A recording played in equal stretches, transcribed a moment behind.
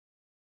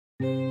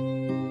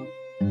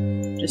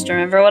Just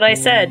remember what I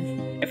said.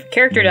 If a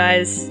character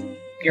dies,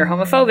 you're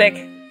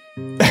homophobic.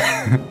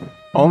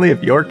 Only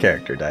if your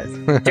character dies.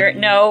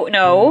 No.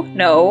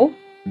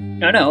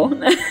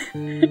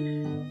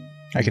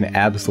 I can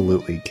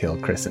absolutely kill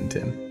Chris and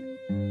Tim.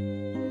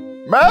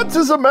 Mads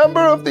is a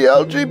member of the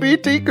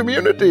LGBT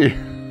community.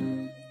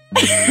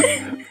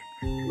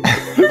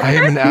 I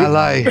am an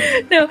ally.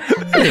 No.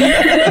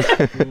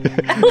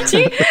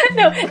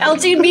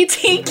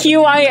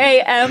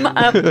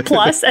 LGBTQIAM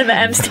plus, and the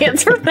M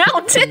stands for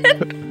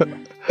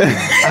mountain.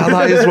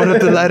 Ally is one of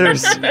the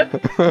letters.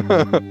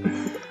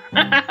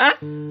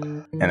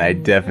 And I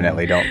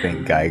definitely don't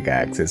think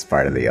Gygax is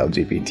part of the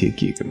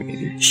LGBTQ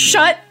community.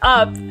 Shut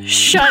up.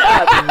 Shut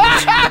up.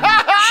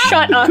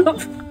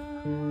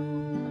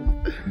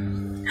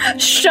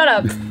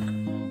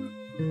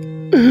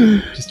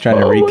 Just trying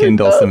to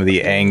rekindle some of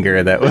the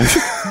anger that was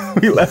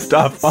we left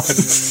off on.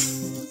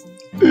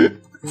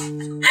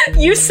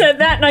 You said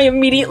that and I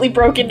immediately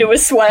broke into a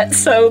sweat,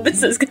 so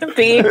this is gonna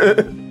be...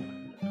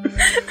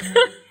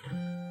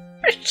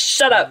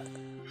 Shut up.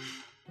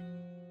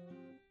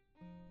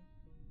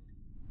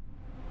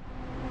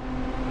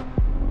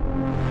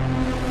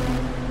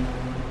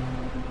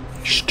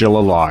 Still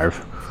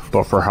alive,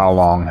 but for how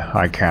long,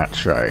 I can't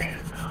say.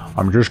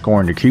 I'm just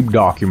going to keep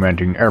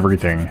documenting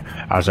everything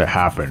as it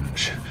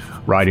happens,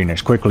 writing as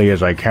quickly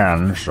as I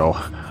can, so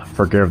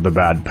forgive the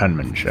bad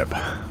penmanship.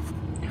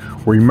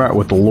 We met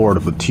with the Lord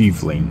of the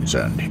Tieflings,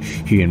 and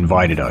he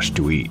invited us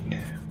to eat.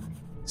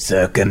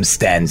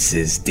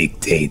 Circumstances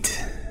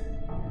dictate.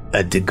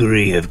 A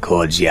degree of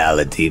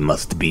cordiality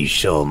must be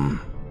shown,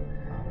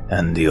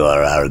 and you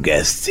are our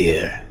guests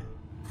here.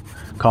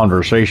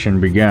 Conversation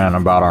began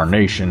about our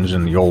nations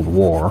in the old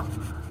war.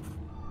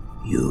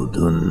 You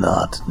do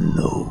not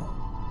know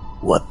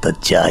what the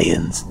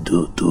giants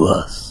do to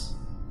us.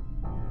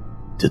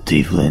 The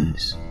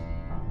Tieflings.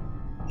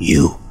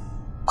 You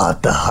are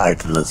the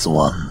heartless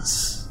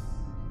ones.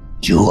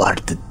 You are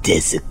the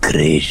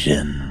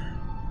desecration,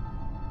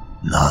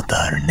 not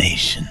our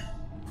nation.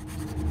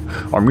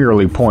 I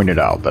merely pointed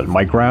out that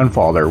my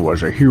grandfather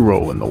was a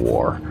hero in the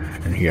war,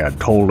 and he had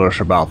told us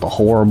about the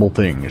horrible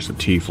things the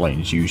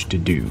Tieflings used to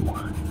do.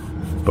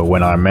 But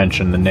when I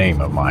mentioned the name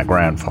of my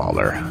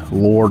grandfather,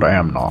 Lord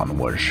Amnon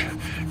was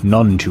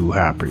none too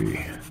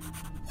happy.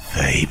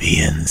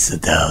 Fabian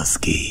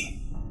Sadowski.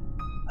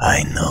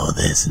 I know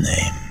this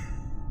name.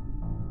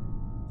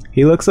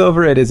 He looks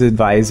over at his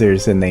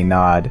advisors and they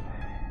nod,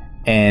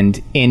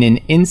 and in an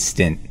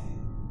instant,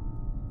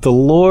 the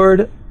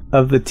Lord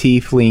of the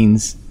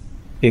Tieflings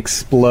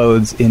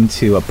explodes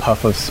into a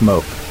puff of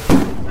smoke.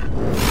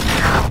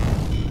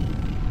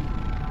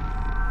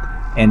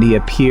 And he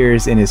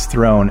appears in his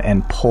throne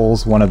and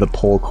pulls one of the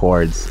pull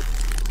cords,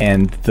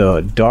 and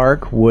the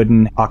dark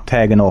wooden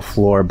octagonal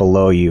floor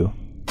below you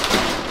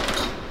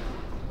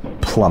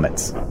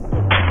plummets.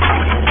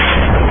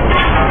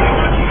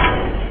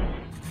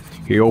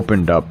 He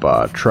opened up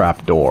a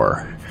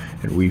trapdoor,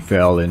 and we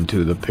fell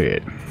into the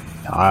pit.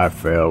 I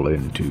fell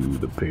into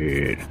the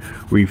pit.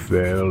 We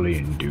fell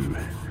into...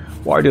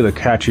 Why do the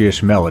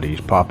catchiest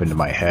melodies pop into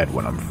my head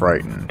when I'm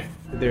frightened?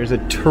 There's a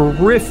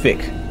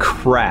terrific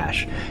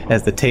crash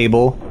as the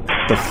table,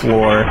 the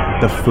floor,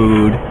 the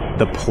food,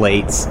 the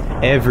plates,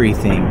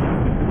 everything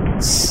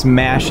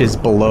smashes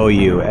below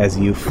you as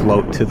you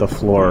float to the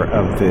floor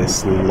of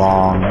this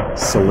long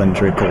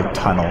cylindrical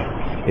tunnel.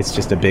 It's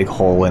just a big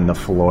hole in the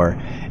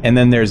floor. And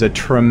then there's a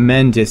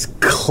tremendous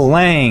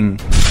clang,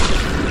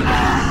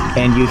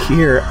 and you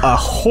hear a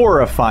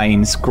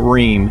horrifying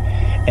scream,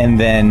 and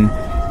then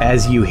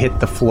as you hit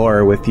the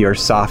floor with your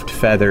soft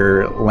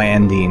feather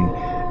landing,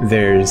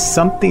 there's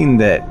something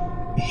that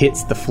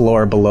hits the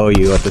floor below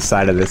you at the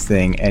side of this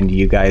thing, and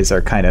you guys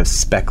are kind of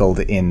speckled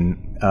in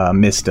a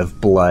mist of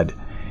blood.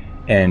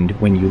 And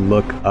when you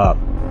look up,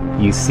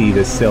 you see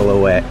the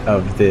silhouette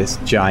of this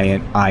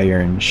giant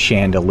iron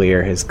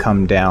chandelier has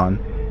come down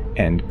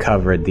and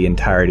covered the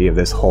entirety of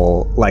this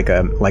hole like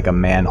a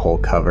manhole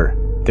cover.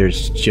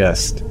 There's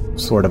just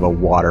sort of a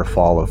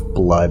waterfall of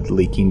blood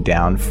leaking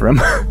down from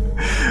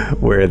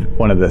where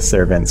one of the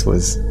servants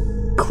was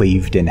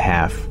cleaved in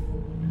half.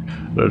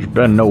 There's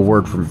been no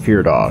word from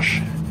Firdaus.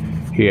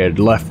 He had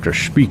left to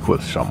speak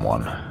with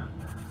someone.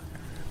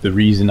 The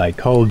reason I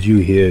called you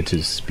here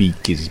to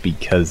speak is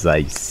because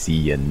I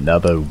see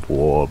another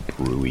war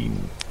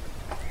brewing.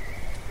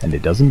 And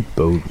it doesn't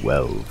bode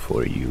well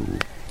for you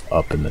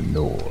up in the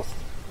north.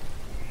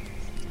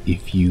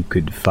 If you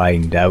could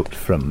find out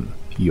from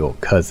your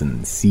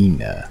cousin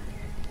Sina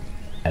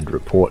and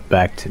report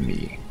back to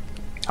me,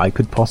 I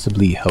could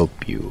possibly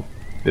help you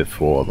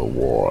before the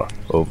war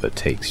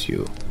overtakes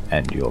you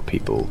and your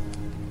people.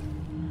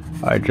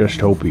 I just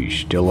hope he's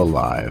still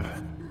alive.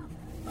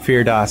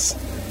 Firdaus,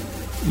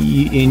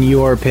 in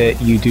your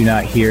pit, you do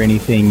not hear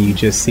anything. You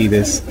just see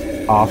this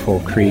awful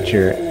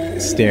creature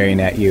staring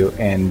at you,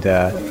 and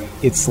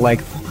it's like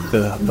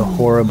the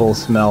horrible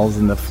smells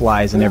and the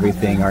flies and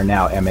everything are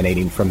now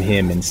emanating from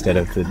him instead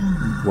of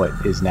what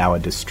is now a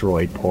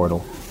destroyed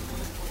portal.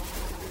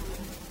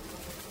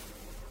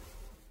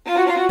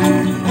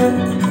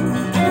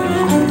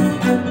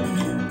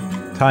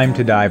 Time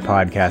to Die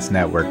Podcast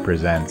Network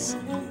presents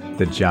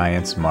The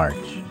Giant's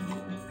March.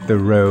 The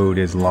road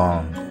is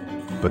long,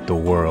 but the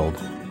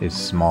world is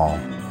small.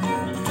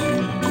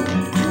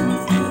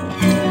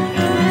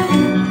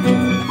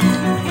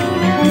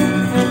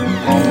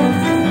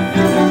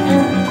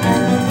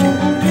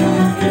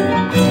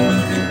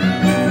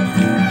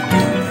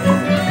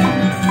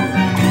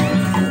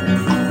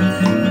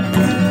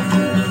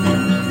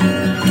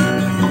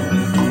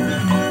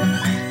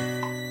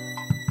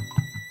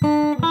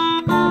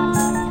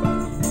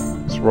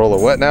 Roll a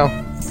what now?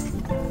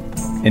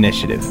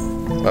 Initiative.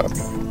 Oh.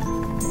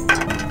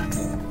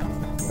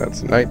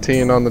 That's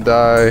 19 on the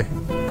die.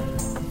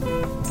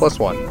 Plus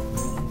 1.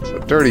 So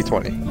dirty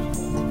 20.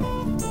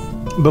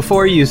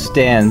 Before you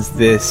stands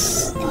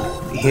this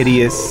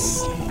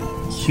hideous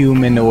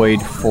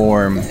humanoid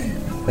form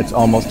that's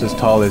almost as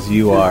tall as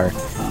you are,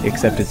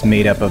 except it's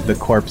made up of the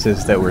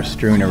corpses that were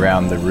strewn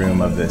around the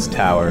room of this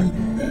tower,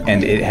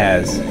 and it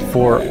has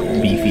 4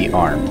 beefy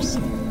arms.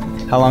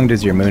 How long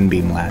does your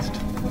moonbeam last?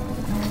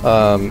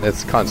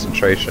 It's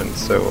concentration,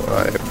 so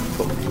I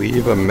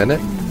believe a minute.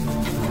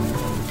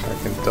 I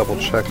can double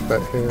check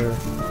that here.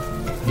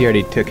 He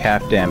already took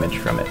half damage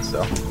from it,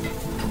 so.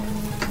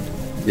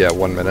 Yeah,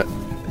 1 minute.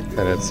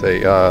 And it's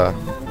a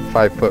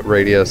 5-foot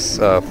radius,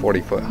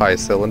 40-foot high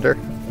cylinder.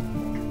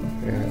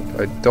 And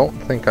I don't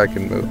think I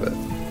can move it.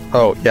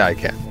 Oh, yeah, I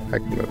can. I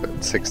can move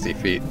it 60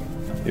 feet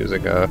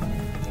using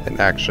an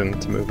action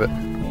to move it.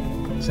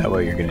 Is that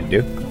what you're gonna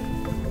do?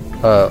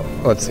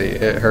 Let's see.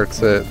 It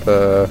hurts it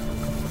the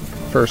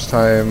first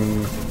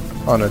time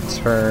on a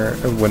turn,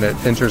 when it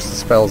enters the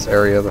spell's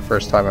area the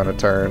first time on a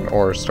turn,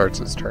 or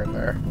starts its turn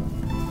there.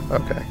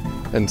 Okay.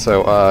 And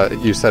so,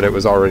 you said it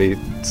was already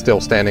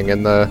still standing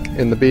in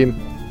the beam?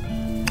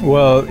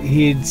 Well,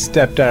 he'd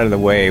stepped out of the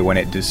way when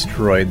it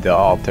destroyed the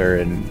altar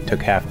and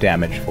took half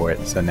damage for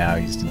it, so now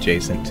he's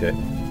adjacent to it.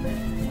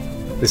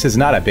 This is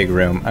not a big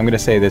room. I'm gonna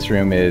say this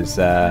room is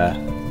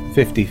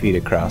 50 feet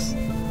across.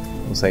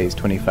 We'll say he's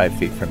 25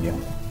 feet from you.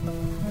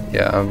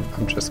 Yeah,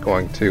 I'm just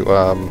going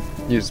to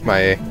use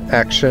my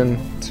action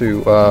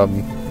to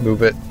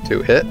move it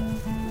to hit.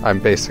 I'm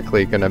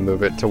basically going to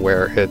move it to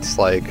where it's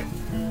like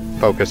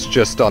focused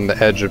just on the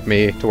edge of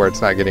me, to where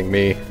it's not getting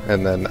me,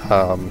 and then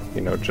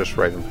just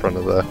right in front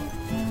of the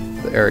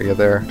area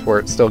there, to where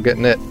it's still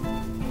getting it.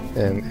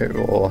 And it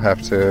will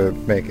have to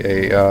make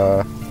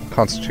a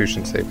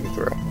Constitution saving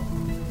throw.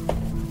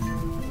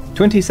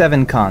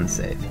 27 con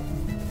save.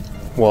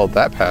 Well,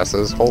 that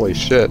passes. Holy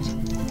shit.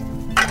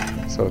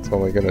 So it's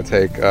only going to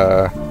take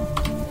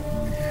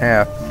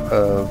half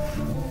of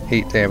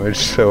 8 damage,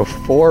 so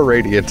 4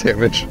 radiant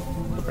damage.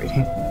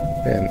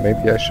 And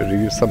maybe I should have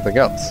used something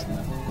else.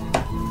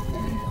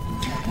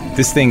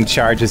 This thing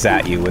charges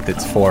at you with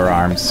its 4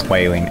 arms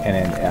swaying, and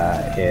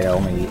it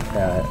only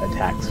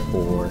attacks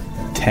for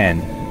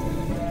 10.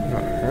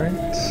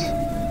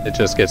 Alright. It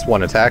just gets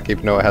 1 attack,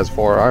 even though it has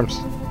 4 arms.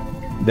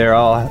 They're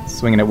all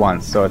swinging at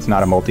once, so it's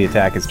not a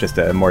multi-attack, it's just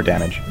more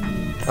damage.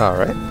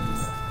 Alright.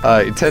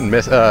 10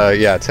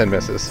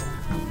 misses.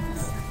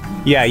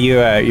 Yeah,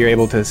 you're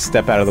able to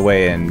step out of the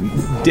way and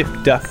dip,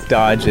 duck,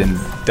 dodge, and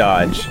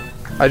dodge.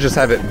 I just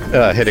have it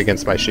hit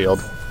against my shield.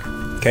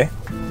 Okay.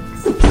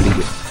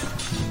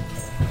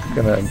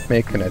 Gonna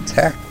make an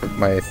attack with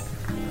my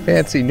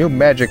fancy new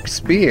magic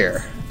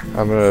spear.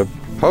 I'm gonna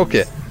poke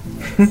it.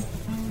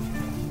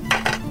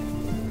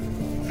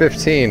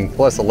 15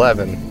 plus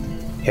 11.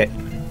 Hit.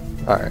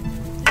 Alright.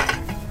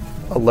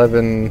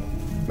 11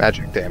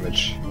 magic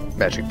damage.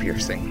 Magic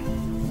piercing.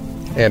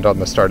 And on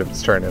the start of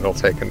its turn, it'll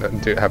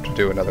have to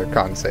do another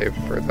con save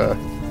for the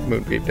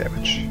moonbeam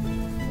damage.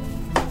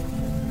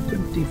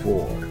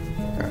 24.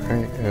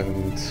 Alright,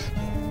 and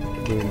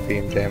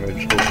moonbeam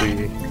damage will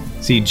be...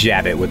 So you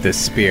jab it with this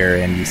spear,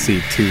 and you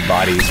see 2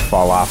 bodies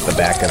fall off the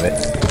back of it.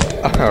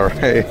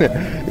 Alright.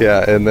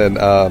 Yeah, and then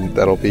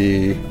that'll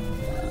be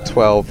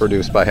 12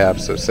 reduced by half,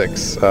 so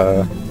 6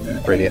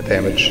 radiant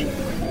damage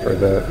for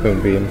the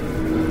moonbeam.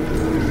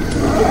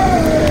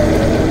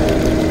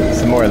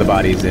 Some more of the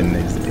bodies in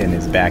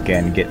his back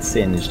end get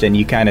singed, and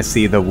you kind of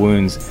see the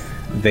wounds.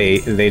 They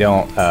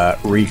don't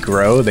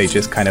regrow. They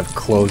just kind of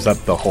close up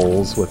the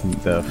holes with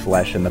the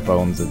flesh and the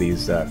bones of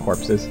these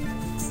corpses.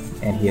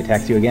 And he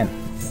attacks you again.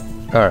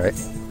 All right.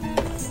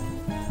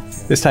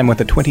 This time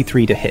with a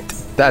 23 to hit.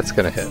 That's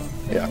gonna hit.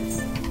 Yeah.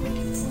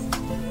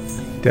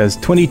 Does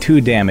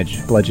 22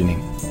 damage,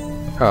 bludgeoning.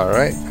 All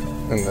right,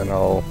 and then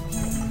I'll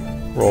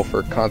roll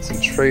for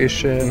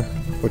concentration,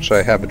 which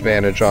I have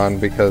advantage on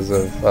because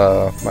of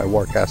my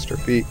Warcaster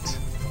feat,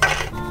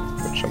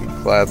 which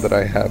I'm glad that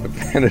I have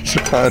advantage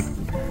on.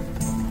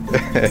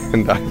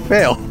 And I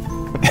fail.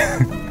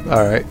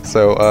 Alright,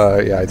 so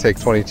I take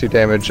 22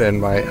 damage and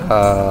my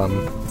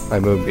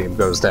moonbeam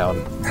goes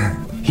down.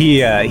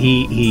 He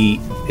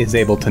is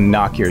able to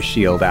knock your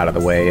shield out of the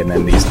way, and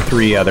then these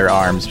 3 other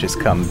arms just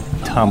come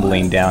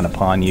tumbling down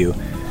upon you.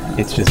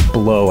 It's just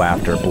blow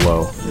after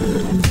blow.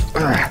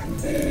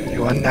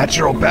 You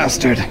unnatural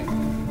bastard.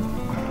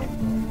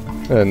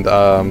 And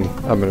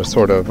I'm going to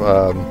sort of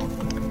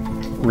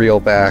reel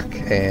back,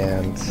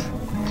 and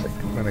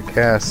I'm going to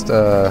cast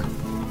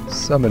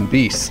Summon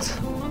Beast.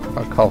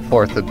 I'll call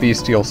forth a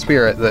bestial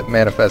spirit that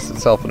manifests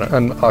itself in an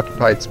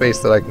unoccupied space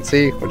that I can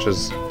see, which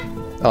is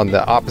on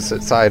the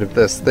opposite side of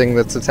this thing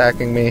that's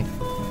attacking me.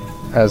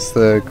 As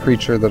the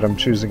creature that I'm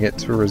choosing it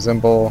to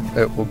resemble,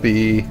 it will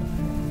be...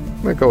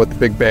 I'm going to go with the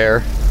big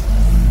bear.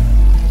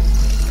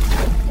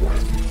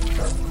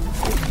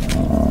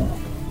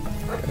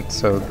 And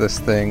so this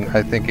thing,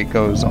 I think it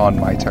goes on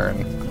my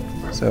turn.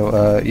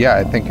 So, yeah,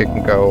 I think it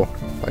can go,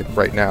 like,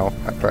 right now,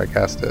 after I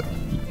cast it.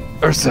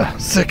 Ursa,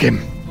 sick him.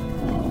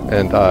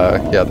 And,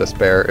 yeah, this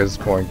bear is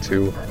going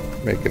to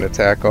make an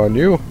attack on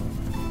you.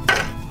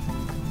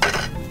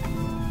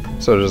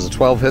 So does a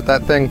 12 hit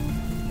that thing?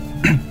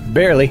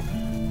 Barely.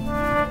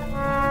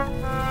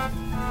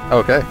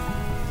 Okay.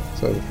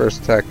 So the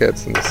first attack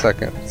hits and the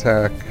second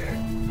attack.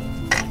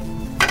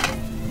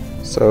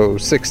 So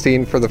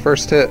 16 for the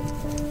first hit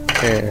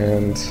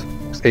and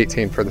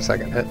 18 for the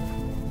second hit.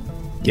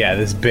 Yeah,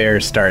 this bear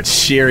starts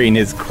shearing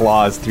his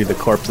claws through the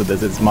corpse of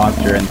this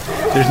monster, and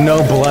there's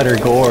no blood or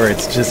gore.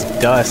 It's just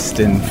dust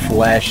and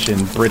flesh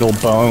and brittle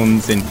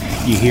bones, and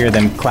you hear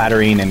them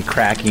clattering and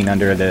cracking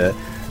under the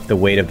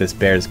weight of this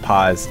bear's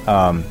paws.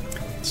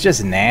 It's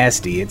just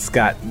nasty. It's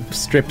got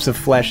strips of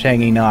flesh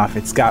hanging off.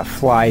 It's got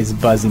flies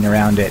buzzing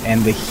around it,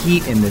 and the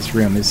heat in this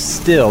room is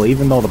still,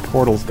 even though the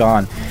portal's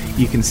gone,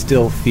 you can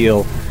still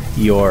feel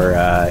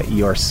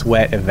your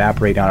sweat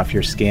evaporate off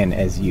your skin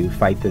as you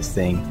fight this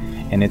thing,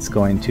 and it's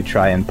going to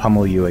try and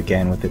pummel you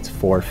again with its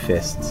 4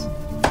 fists.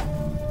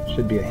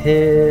 Should be a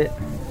hit.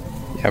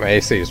 Yeah, my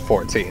AC is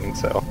 14,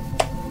 so...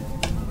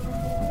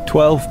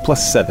 12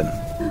 plus 7.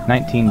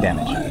 19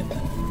 damage.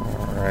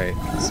 Alright,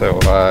 so,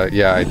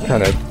 yeah, I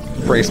kind of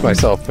brace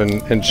myself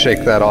and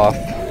shake that off.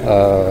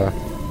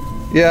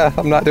 Yeah,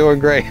 I'm not doing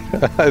great.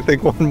 I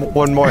think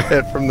one more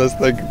hit from this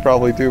thing could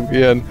probably do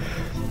me in.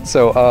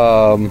 So,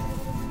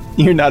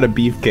 You're not a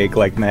beefcake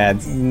like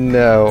Mads.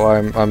 no,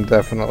 I'm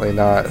definitely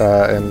not.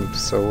 And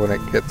so when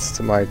it gets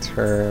to my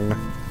turn,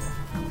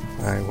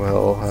 I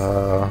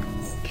will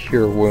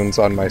cure wounds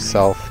on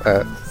myself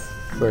at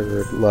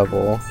 3rd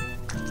level.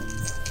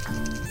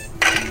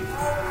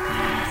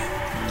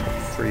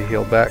 3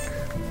 heal back.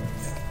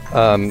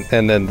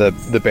 And then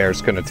the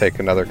bear's gonna take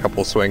another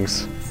couple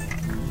swings.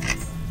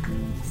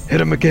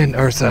 Hit him again,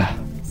 Ursa.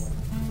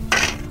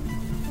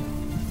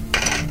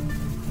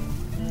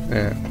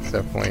 And it's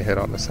definitely hit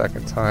on the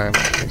second time.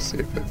 Let me see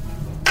if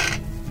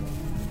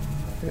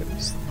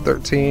it's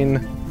 13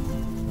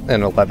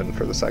 and 11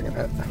 for the second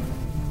hit.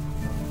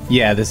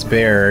 Yeah, this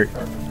bear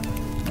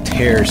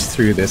tears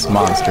through this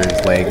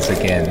monster's legs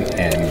again,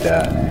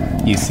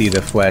 and you see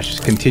the flesh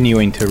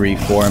continuing to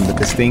reform, but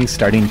this thing's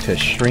starting to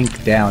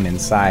shrink down in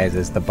size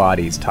as the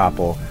bodies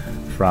topple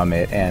from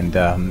it, and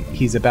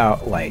he's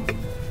about like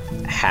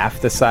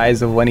half the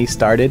size of when he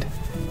started.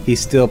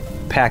 He's still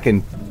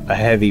packing a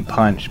heavy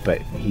punch,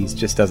 but he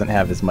just doesn't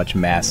have as much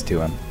mass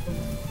to him.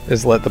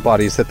 Is Let the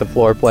Bodies Hit the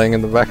Floor playing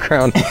in the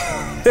background? Alright,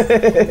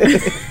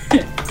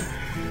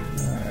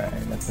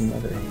 that's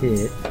another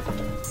hit.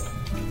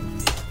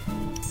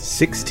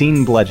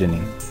 16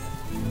 bludgeoning.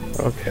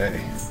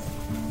 Okay.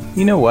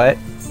 You know what?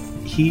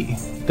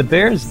 The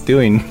bear's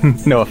doing,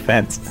 no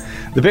offense,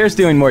 the bear's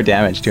doing more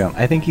damage to him.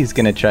 I think he's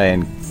gonna try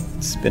and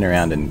spin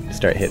around and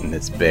start hitting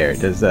this bear.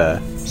 Does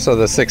So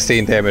the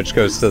 16 damage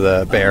goes to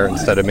the bear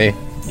instead of me?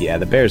 yeah,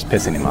 the bear's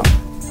pissing him off.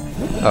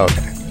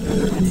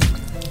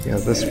 Okay. Yeah,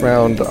 this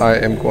round I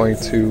am going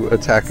to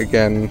attack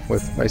again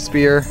with my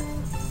spear.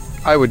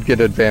 I would get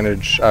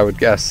advantage, I would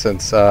guess,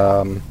 since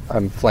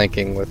I'm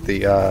flanking with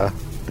the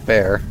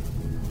bear.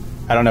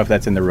 I don't know if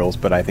that's in the rules,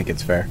 but I think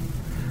it's fair.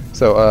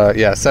 So,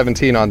 yeah,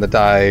 17 on the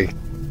die,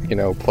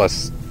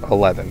 plus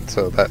 11.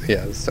 So that,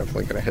 yeah, it's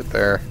definitely going to hit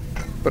there.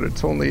 But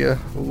it's only a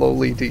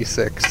lowly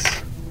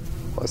d6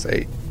 plus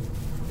 8.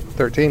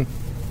 13.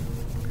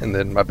 And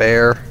then my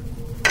bear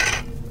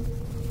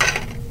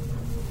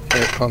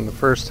hit on the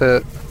first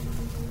hit.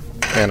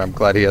 And I'm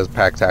glad he has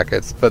pack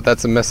tackets, but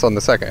that's a miss on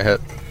the second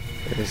hit.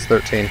 It is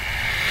 13.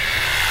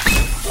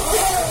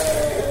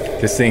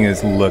 This thing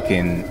is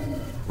looking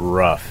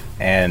rough,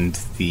 and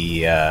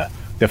the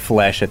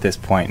flesh at this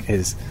point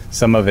is,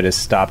 some of it has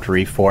stopped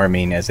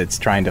reforming as it's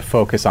trying to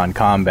focus on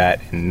combat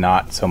and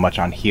not so much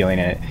on healing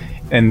it.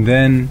 And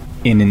then,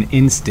 in an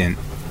instant,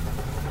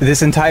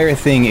 this entire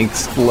thing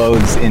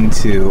explodes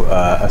into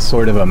a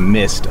sort of a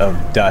mist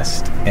of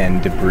dust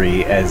and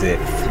debris as it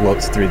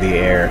floats through the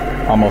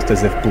air, almost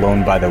as if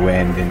blown by the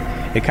wind.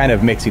 And it kind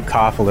of makes you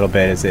cough a little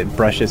bit as it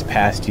brushes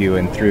past you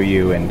and through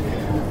you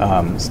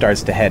and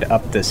starts to head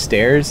up the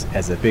stairs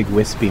as a big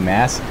wispy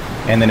mass.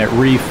 And then it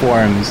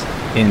reforms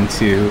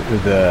into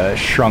the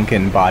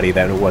shrunken body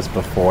that it was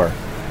before.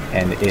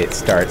 And it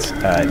starts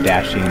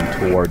dashing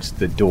towards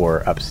the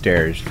door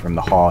upstairs from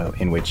the hall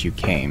in which you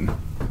came.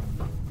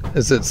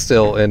 Is it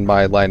still in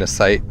my line of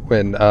sight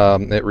when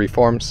it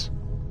reforms?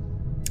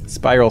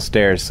 Spiral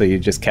stairs, so you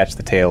just catch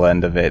the tail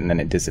end of it and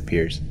then it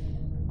disappears.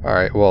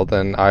 Alright, well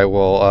then I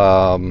will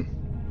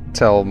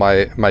tell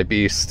my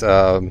beast,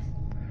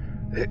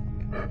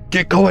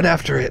 get going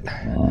after it.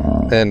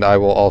 And I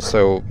will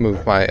also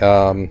move my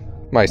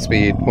my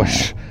speed,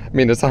 which, I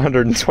mean, it's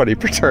 120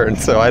 per turn,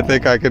 so I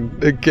think I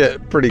could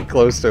get pretty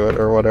close to it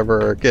or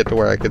whatever, or get to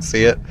where I could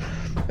see it.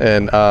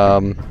 And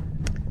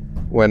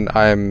when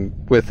I'm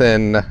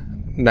within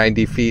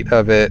 90 feet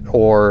of it,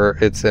 or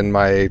it's in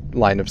my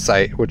line of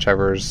sight,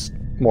 whichever's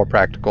more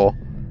practical,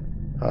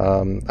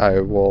 I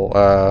will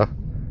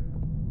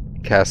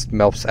cast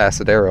Melf's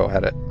Acid Arrow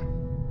at it.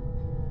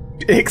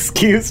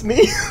 Excuse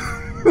me?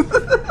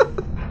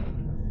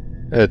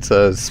 It's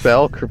a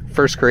spell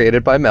first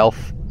created by Melf.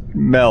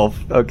 Melf,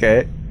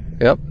 okay.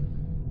 Yep.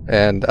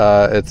 And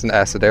it's an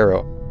Acid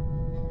Arrow.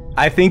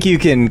 I think you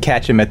can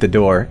catch him at the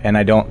door, and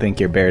I don't think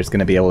your bear's going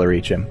to be able to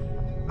reach him.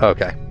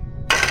 Okay.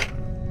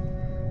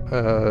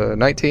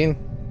 19?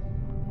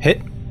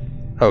 Hit.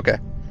 Okay.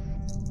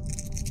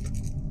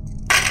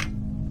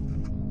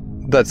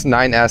 That's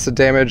 9 acid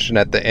damage, and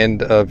at the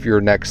end of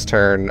your next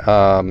turn,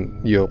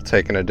 you'll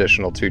take an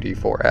additional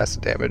 2d4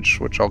 acid damage,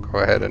 which I'll go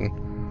ahead and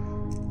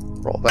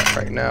roll that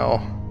right now,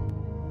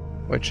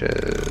 which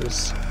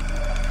is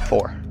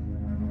 4.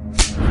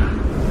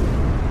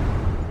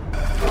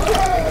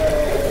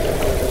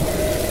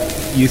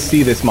 You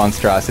see this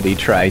monstrosity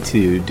try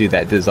to do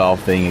that dissolve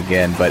thing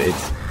again, but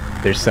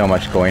there's so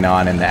much going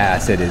on, and the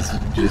acid is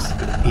just,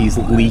 he's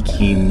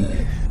leaking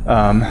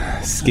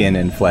skin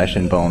and flesh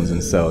and bones,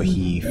 and so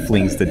he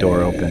flings the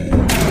door open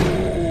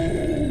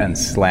and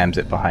slams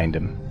it behind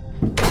him.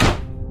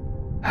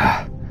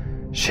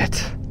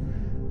 Shit.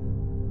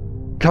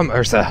 Come,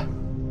 Ursa.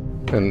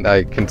 And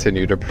I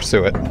continue to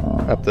pursue it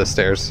up the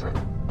stairs.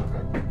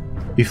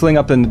 You fling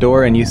up in the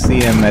door, and you see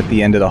him at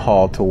the end of the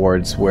hall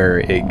towards where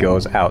it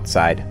goes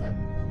outside.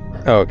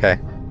 Oh, okay.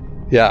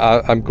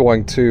 Yeah, I'm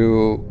going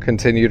to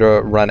continue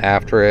to run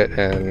after it,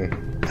 and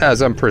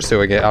as I'm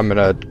pursuing it, I'm going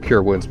to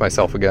cure wounds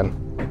myself again.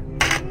 9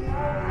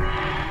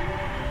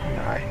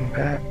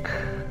 back.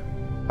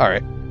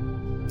 Alright.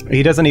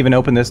 He doesn't even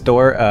open this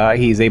door.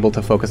 He's able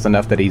to focus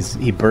enough that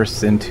he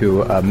bursts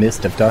into a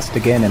mist of dust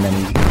again, and then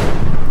he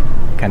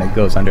kind of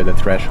goes under the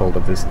threshold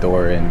of this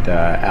door and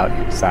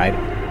outside.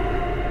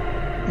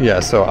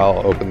 Yeah, so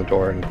I'll open the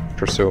door and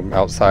pursue him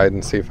outside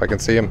and see if I can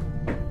see him.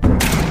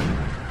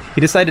 He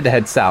decided to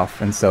head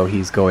south, and so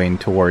he's going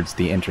towards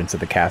the entrance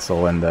of the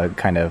castle and the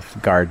kind of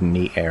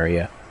garden-y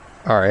area.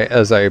 Alright,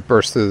 as I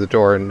burst through the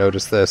door and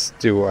notice this,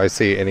 do I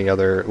see any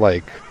other,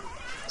 like,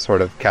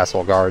 sort of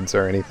castle guards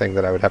or anything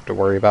that I would have to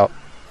worry about?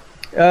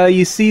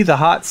 You see the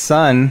hot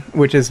sun,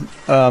 which is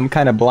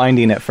kind of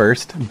blinding at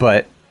first,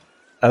 but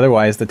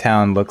otherwise the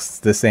town looks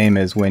the same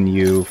as when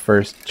you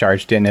first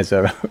charged in as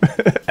a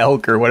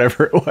elk or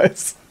whatever it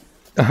was.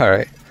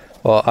 Alright.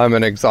 Well, I'm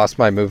going to exhaust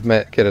my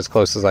movement, get as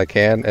close as I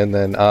can, and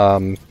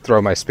then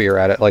throw my spear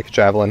at it like a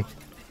javelin.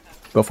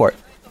 Go for it.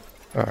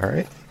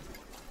 Alright.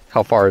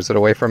 How far is it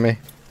away from me?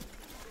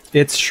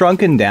 It's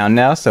shrunken down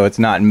now, so it's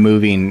not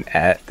moving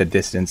at the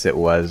distance it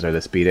was or the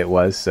speed it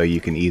was, so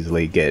you can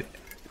easily get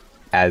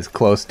as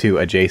close to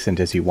adjacent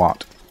as you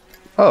want.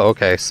 Oh,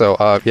 okay. So,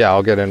 yeah,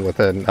 I'll get in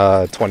within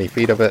 20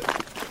 feet of it.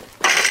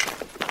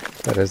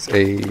 That is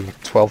a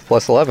 12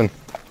 plus 11.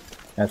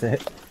 That's a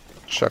hit.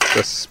 Chuck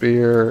the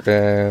spear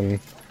and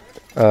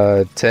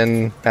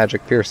 10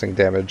 magic piercing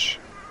damage.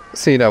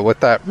 So,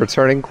 with that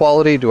returning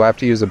quality, do I have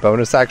to use a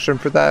bonus action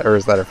for that, or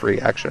is that a free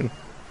action?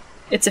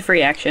 It's a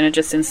free action. It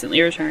just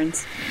instantly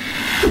returns.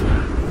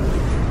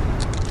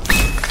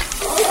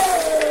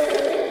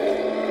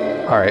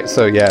 Alright,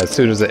 so yeah, as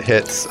soon as it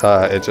hits,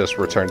 it just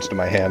returns to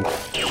my hand.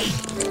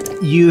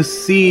 You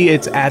see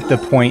it's at the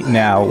point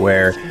now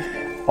where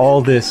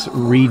all this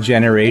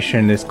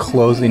regeneration, this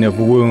closing of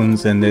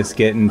wounds, and this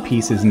getting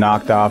pieces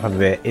knocked off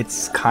of it,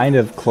 it's kind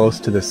of close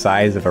to the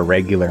size of a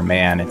regular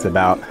man. It's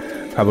about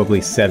probably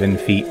 7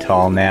 feet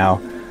tall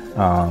now,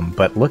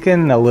 but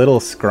looking a little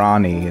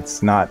scrawny.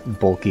 It's not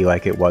bulky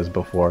like it was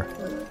before.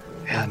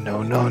 Yeah,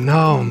 no,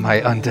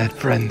 my undead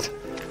friend.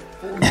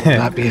 Will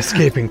not be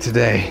escaping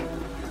today.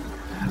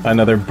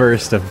 Another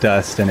burst of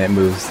dust, and it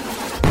moves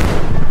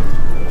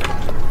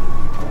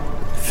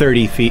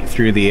 30 feet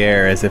through the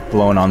air as if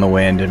blown on the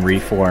wind, and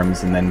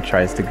reforms and then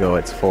tries to go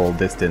its full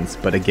distance.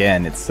 But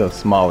again, it's so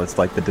small, it's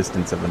like the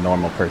distance of a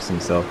normal person,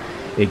 so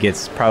it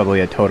gets probably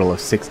a total of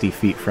 60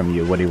 feet from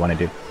you. What do you want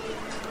to do?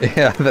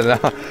 Yeah, then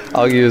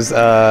I'll use,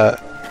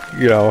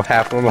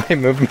 half of my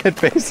movement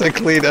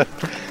basically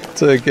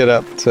to get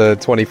up to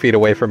 20 feet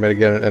away from it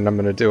again, and I'm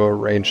going to do a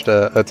ranged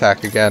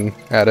attack again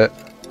at it.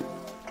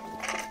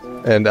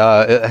 And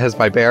has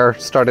my bear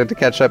started to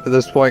catch up at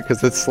this point?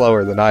 Because it's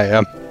slower than I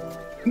am.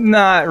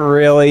 Not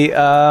really.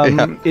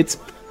 Yeah.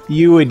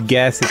 You would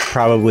guess it's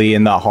probably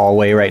in the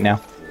hallway right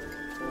now.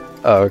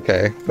 Oh,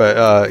 okay.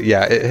 But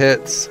yeah, it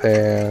hits,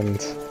 and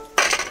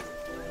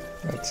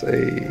that's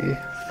a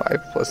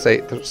 5 plus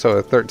 8, so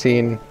a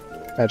 13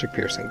 magic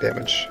piercing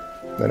damage.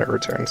 Then it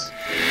returns.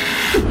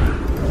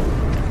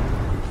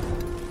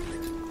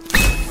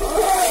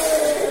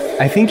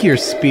 I think your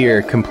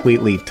spear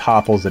completely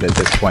topples it at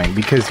this point,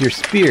 because your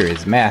spear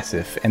is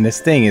massive, and this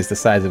thing is the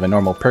size of a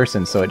normal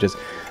person, so it just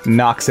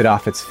knocks it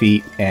off its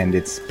feet, and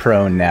it's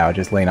prone now,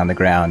 just laying on the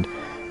ground.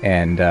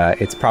 And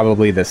it's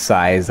probably the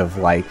size of,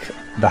 like,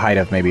 the height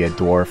of maybe a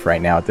dwarf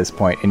right now at this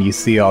point, and you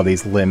see all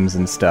these limbs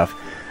and stuff,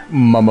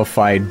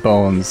 mummified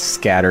bones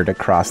scattered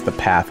across the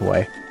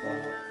pathway.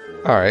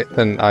 All right,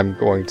 then I'm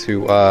going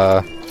to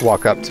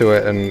walk up to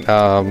it and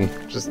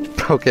just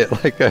poke it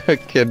like a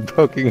kid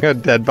poking a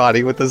dead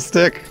body with a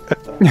stick.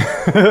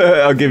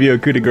 I'll give you a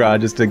coup de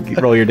grace just to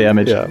roll your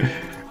damage. Yeah.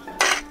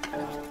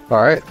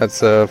 All right,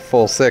 that's a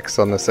full 6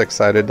 on the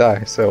 6-sided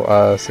die,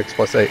 so 6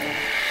 plus 8.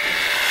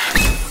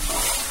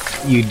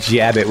 You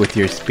jab it with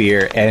your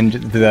spear, and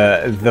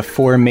the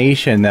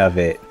formation of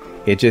it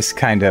just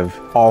kind of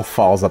all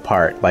falls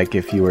apart, like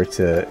if you were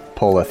to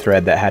pull a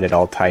thread that had it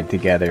all tied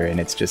together, and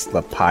it's just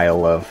a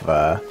pile of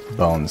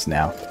bones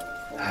now.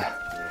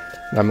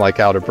 I'm like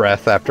out of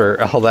breath after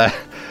all that.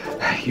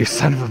 You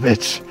son of a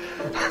bitch.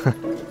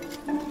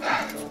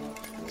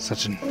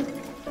 Such an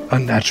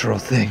unnatural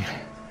thing.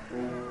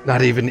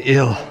 Not even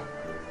ill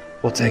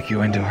will take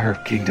you into her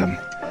kingdom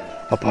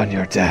upon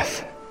your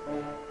death.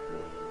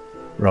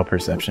 Roll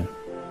perception.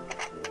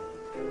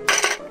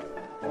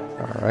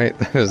 All right,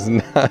 that is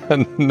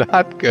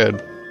not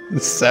good.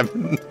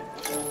 7.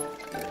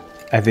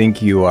 I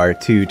think you are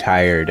too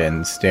tired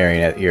and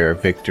staring at your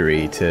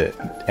victory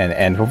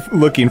and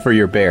looking for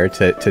your bear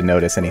to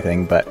notice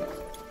anything, but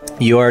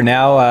you are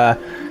now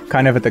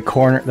kind of at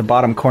the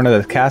bottom corner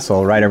of the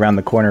castle, right around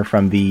the corner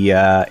from the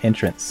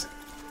entrance.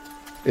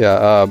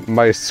 Yeah,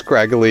 my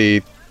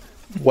scraggly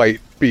white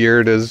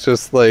beard is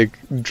just like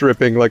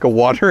dripping like a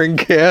watering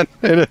can,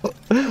 and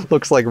it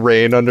looks like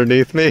rain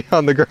underneath me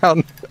on the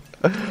ground.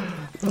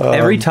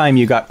 Every time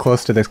you got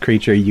close to this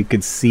creature, you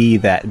could see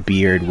that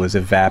beard was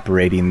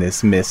evaporating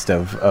this mist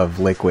of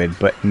liquid,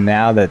 but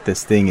now that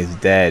this thing is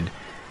dead,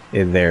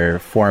 they're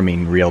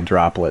forming real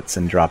droplets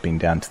and dropping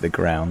down to the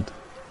ground.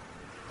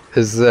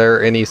 Is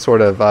there any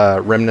sort of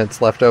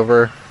remnants left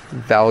over,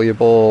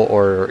 valuable,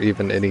 or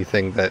even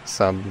anything that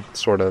some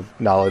sort of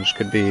knowledge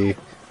could be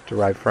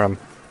derived from?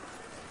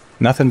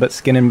 Nothing but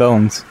skin and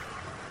bones.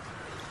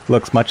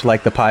 Looks much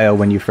like the pile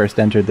when you first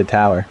entered the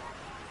tower.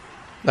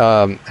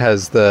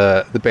 Has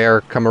the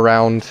bear come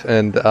around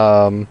and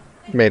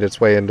made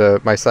its way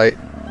into my sight?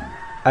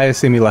 I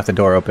assume you left the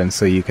door open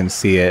so you can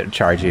see it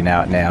charging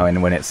out now,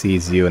 and when it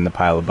sees you and the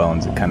pile of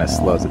bones, it kind of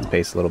slows its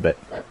pace a little bit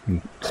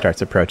and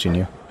starts approaching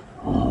you.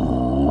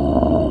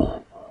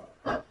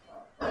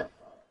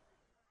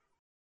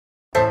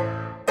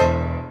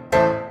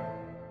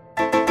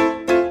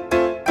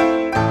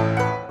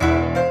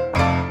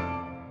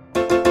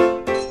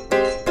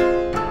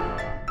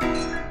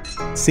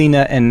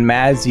 Cena and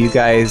Maz, you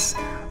guys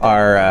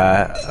are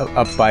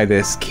up by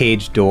this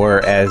cage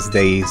door as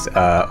these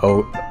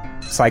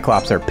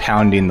Cyclops are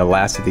pounding the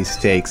last of these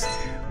stakes,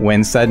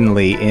 when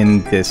suddenly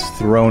in this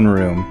throne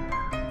room,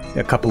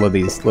 a couple of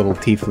these little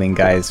tiefling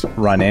guys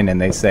run in and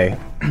they say,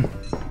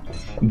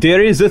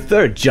 "There is a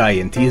third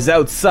giant. He is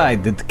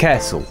outside the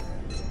castle."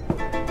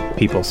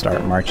 People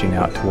start marching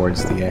out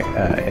towards the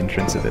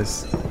entrance of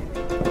this.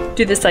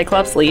 Do the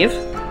Cyclops leave?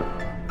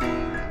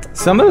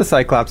 Some of the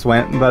Cyclops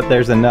went, but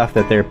there's enough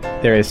that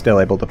they're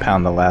still able to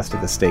pound the last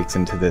of the stakes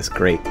into this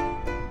grate,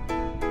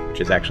 which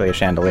is actually a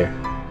chandelier.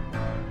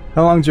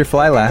 How long does your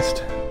fly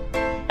last?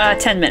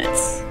 10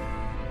 minutes.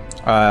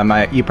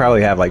 You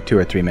probably have like 2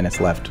 or 3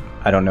 minutes left.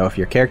 I don't know if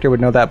your character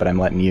would know that, but I'm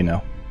letting you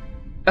know.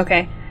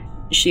 Okay.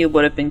 She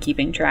would have been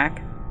keeping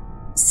track.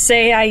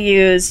 Say I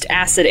used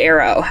acid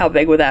arrow. How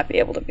big would that be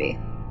able to be?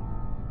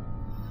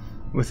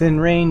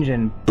 Within range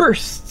and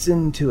bursts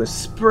into a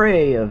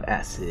spray of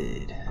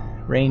acid.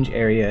 Range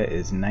area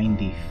is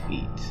 90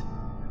 feet.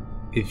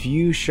 If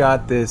you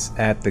shot this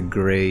at the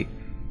grate,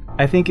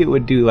 I think it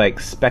would do like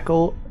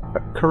speckle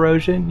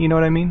corrosion, you know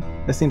what I mean?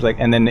 This seems like,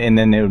 and then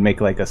it would make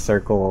like a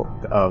circle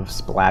of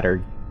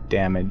splatter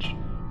damage.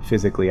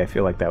 Physically, I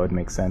feel like that would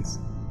make sense.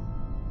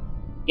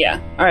 Yeah.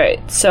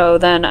 Alright, so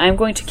then I'm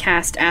going to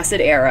cast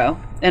acid arrow,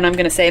 and I'm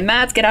going to say,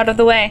 Mads, get out of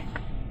the way.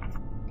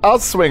 I'll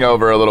swing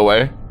over a little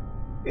way.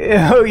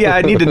 Oh yeah,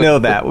 I need to know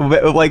that.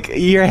 Like,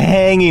 you're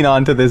hanging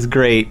onto this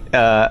grate,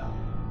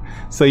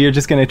 so you're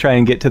just gonna try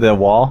and get to the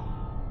wall?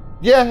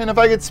 Yeah, and if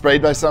I get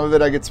sprayed by some of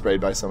it, I get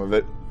sprayed by some of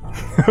it.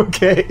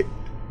 Okay.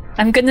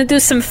 I'm gonna do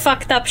some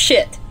fucked up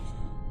shit.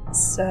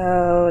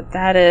 So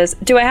that is...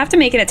 Do I have to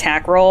make an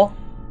attack roll?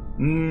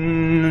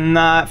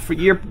 Not for...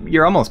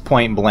 You're almost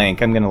point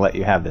blank. I'm gonna let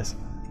you have this.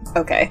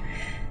 Okay.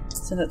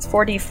 So that's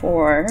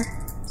 44.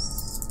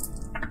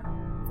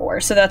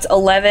 4. So that's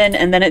 11,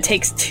 and then it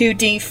takes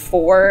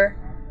 2d4.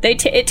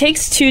 It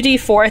takes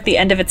 2d4 at the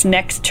end of its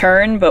next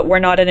turn, but we're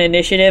not an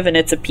initiative, and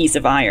it's a piece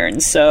of iron.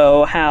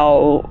 So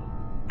how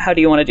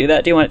do you want to do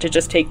that? Do you want it to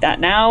just take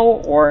that now,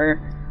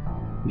 or...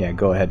 Yeah,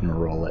 go ahead and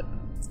roll it.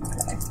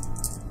 Okay.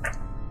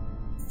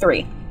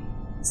 3.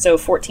 So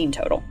 14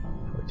 total.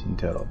 14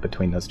 total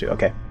between those two.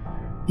 Okay.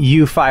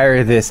 You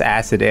fire this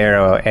acid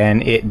arrow,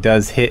 and it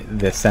does hit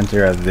the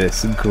center of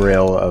this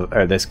grill,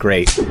 or this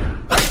grate.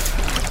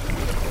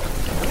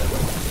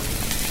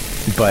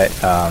 but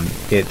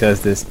it does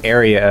this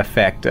area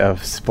effect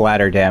of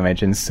splatter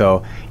damage, and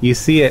so you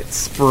see it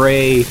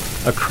spray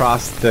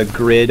across the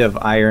grid of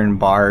iron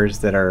bars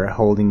that are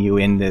holding you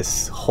in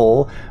this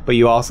hole, but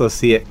you also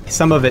see it,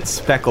 some of it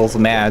speckles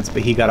Mads,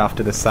 but he got off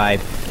to the side.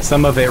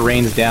 Some of it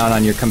rains down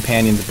on your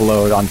companions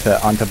below, onto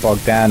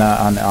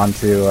Bogdana,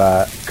 onto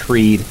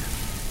Creed,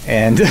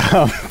 and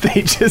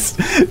they just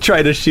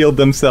try to shield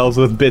themselves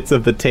with bits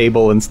of the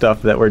table and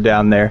stuff that were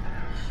down there.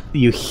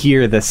 You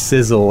hear the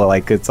sizzle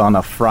like it's on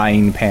a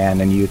frying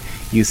pan, and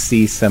you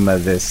see some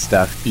of this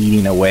stuff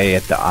eating away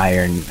at the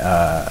iron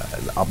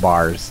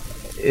bars.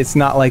 It's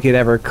not like it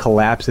ever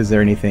collapses or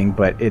anything,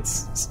 but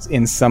it's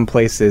in some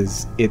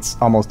places it's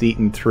almost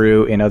eaten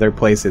through. In other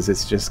places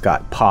it's just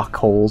got pock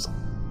holes.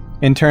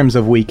 In terms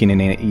of weakening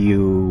it,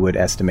 you would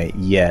estimate,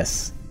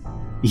 yes,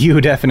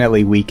 you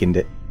definitely weakened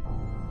it.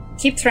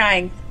 Keep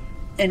trying,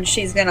 and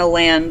she's gonna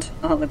land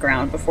on the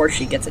ground before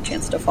she gets a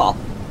chance to fall.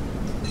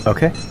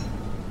 Okay.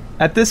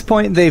 At this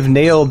point, they've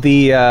nailed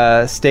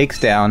the stakes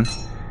down,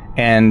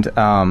 and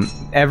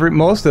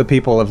most of the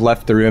people have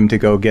left the room to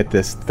go get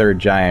this third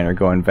giant or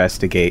go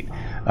investigate.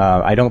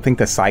 I don't think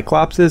the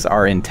Cyclopses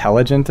are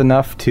intelligent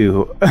enough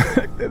to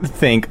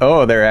think,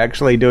 oh, they're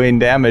actually doing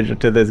damage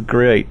to this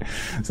grate.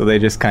 So they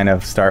just kind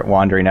of start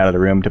wandering out of the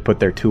room to put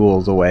their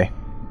tools away.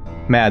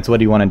 Mads, what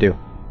do you want to do?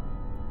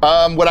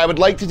 What I would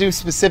like to do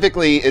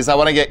specifically is I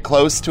want to get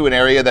close to an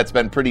area that's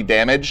been pretty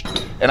damaged,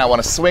 and I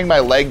want to swing my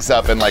legs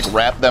up and like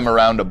wrap them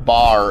around a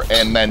bar,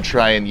 and then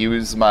try and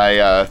use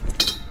my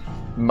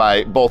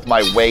both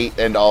my weight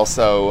and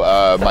also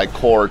my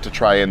core to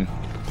try and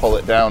pull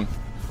it down.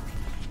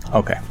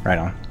 Okay, right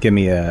on. Give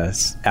me a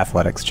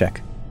athletics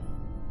check.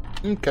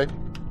 Okay.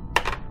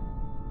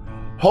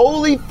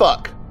 Holy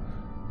fuck.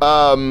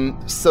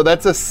 So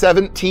that's a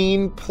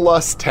 17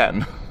 plus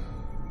 10.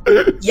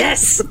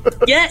 Yes!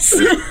 Yes!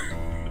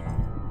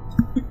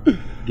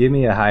 Give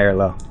me a high or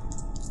low.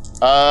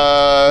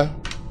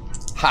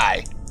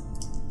 High.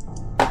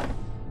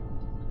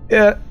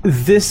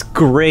 This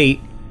grate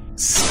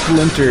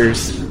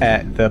splinters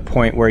at the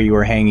point where you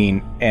were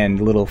hanging, and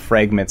little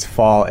fragments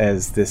fall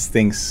as this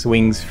thing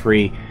swings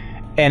free.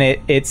 And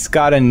it's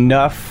got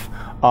enough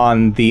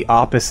on the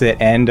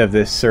opposite end of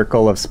this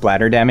circle of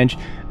splatter damage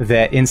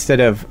that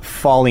instead of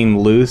falling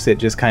loose, it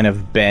just kind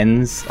of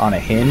bends on a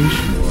hinge.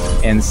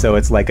 And so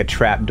it's like a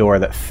trap door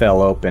that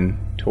fell open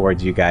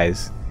towards you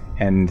guys.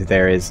 And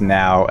there is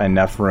now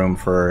enough room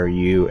for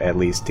you at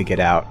least to get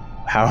out.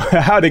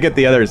 How to get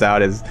the others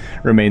out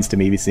remains to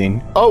be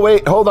seen. Oh,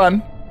 wait, hold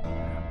on.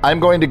 I'm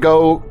going to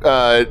go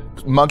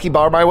monkey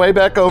bar my way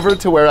back over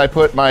to where I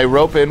put my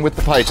rope in with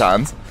the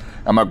pythons.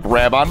 I'm going to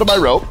grab onto my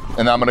rope,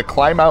 and I'm going to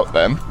climb out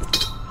then.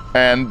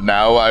 And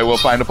now I will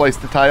find a place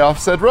to tie off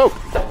said rope.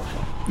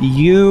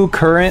 You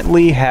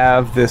currently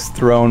have this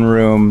throne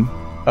room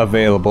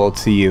available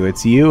to you.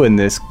 It's you and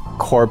this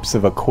corpse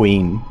of a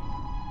queen.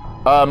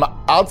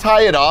 I'll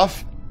tie it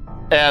off,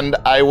 and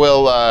I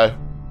will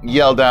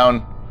yell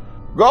down,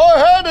 "Go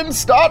ahead and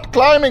start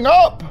climbing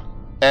up!"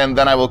 And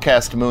then I will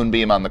cast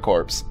Moonbeam on the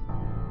corpse.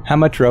 How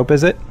much rope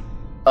is it?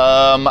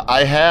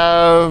 I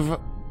have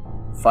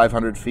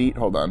 500 feet.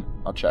 Hold on,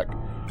 I'll check.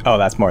 Oh,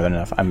 that's more than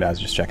enough. I was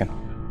just checking.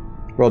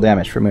 Roll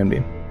damage for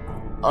Moonbeam.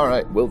 All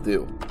right, will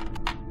do.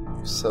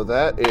 So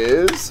that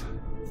is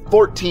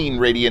 14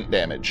 radiant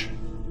damage.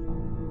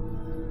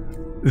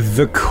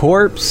 The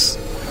corpse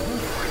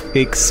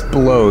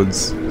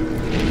explodes.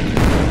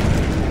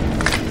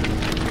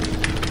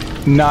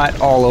 Not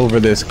all over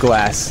this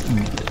glass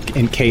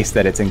encase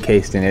that it's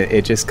encased in.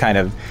 It just kind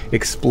of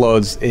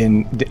explodes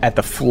at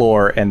the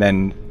floor, and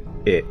then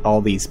all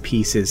these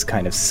pieces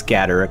kind of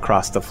scatter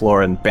across the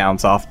floor and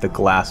bounce off the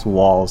glass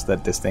walls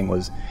that this thing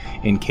was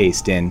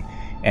encased in,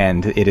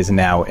 and it is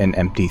now an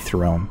empty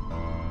throne.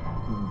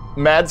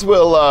 Mads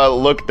will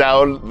look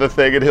down the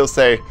thing and he'll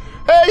say,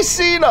 "Hey,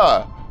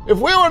 Cena! If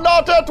we were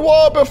not at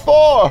war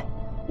before,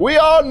 we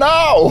are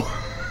now!"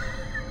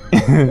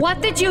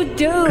 What did you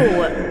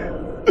do?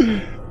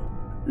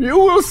 You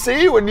will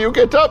see when you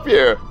get up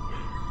here.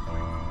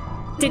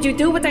 Did you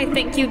do what I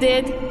think you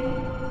did?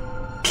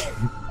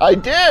 I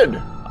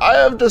did! I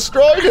have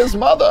destroyed his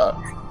mother!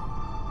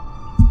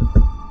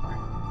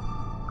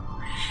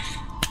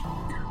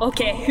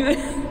 Okay.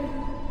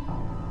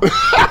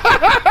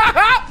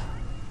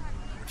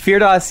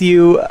 Firdaus,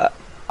 you,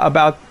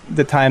 about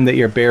the time that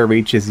your bear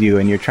reaches you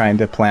and you're trying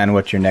to plan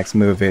what your next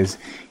move is,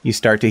 you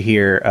start to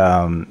hear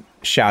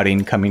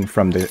shouting coming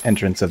from the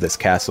entrance of this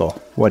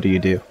castle. What do you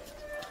do?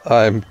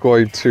 I'm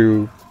going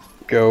to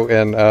go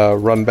and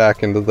run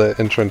back into the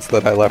entrance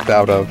that I left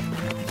out of.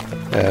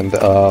 And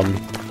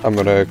I'm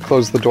going to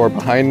close the door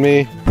behind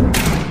me.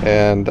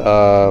 And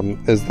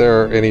is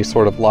there any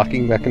sort of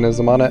locking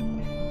mechanism on it?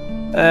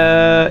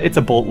 It's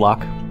a bolt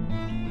lock.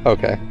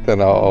 Okay,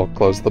 then I'll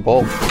close the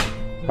bolt.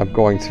 I'm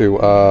going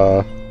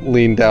to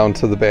lean down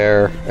to the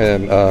bear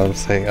and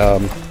say,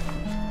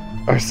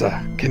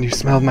 Ursa, can you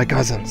smell my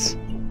cousins?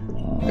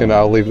 And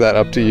I'll leave that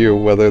up to you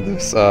whether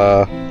this,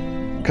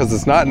 because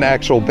it's not an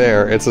actual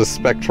bear, it's a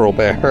spectral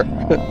bear.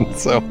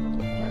 So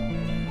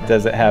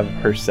does it have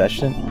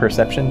perception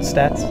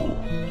stats?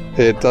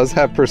 It does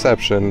have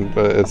perception,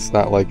 but it's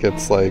not like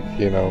it's like,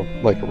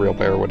 like a real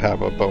bear would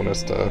have a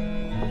bonus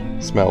to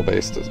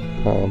smell-based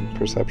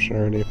perception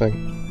or anything.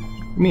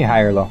 Give me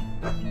high or low.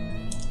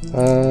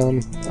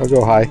 I'll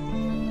go high.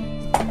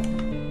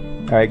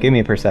 All right, give me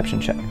a perception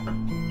check.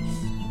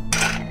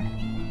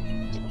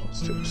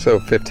 So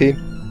 15?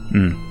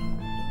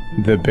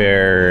 The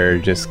bear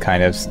just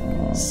kind of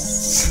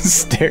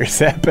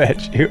stares up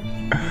at you.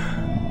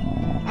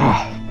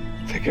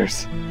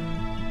 Figures.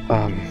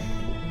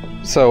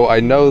 So I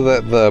know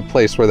that the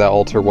place where that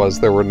altar was,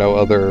 there were no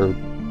other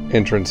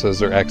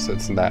entrances or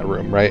exits in that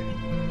room, right?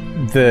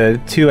 The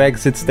two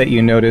exits that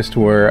you noticed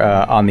were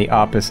on the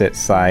opposite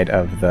side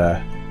of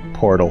the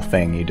portal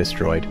thing you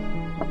destroyed.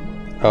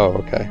 Oh,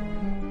 okay.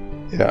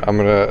 Yeah, I'm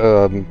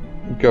gonna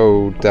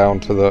go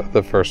down to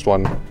the first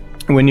one.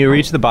 When you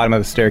reach the bottom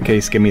of the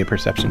staircase, give me a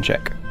perception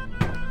check.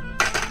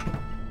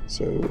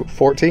 So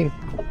 14?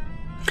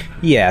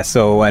 Yeah,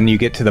 so when you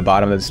get to the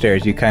bottom of the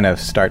stairs, you kind of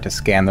start to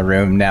scan the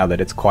room now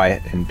that it's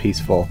quiet and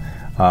peaceful.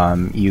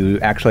 You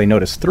actually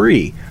notice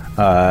 3.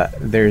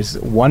 There's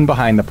one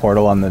behind the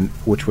portal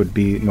which would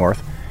be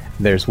north.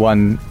 There's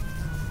one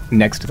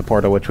next to the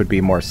portal, which would be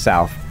more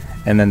south.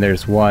 And then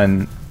there's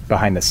one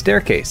behind the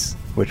staircase,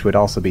 which would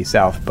also be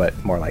south, but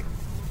more like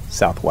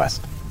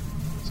southwest.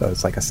 So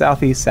it's like a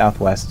southeast,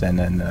 southwest, and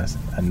then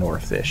a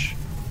north-ish.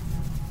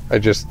 I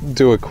just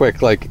do a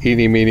quick,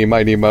 eeny, meeny,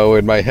 miny, mo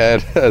in my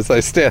head as I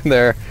stand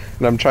there,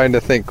 and I'm trying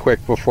to think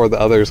quick before the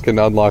others can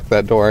unlock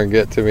that door and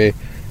get to me.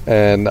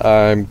 And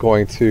I'm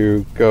going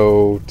to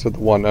go to the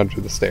one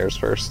under the stairs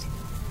first.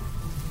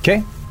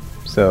 Okay,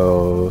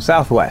 so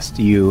southwest.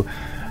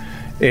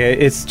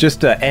 It's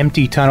just an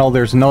empty tunnel.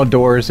 There's no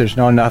doors. There's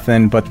no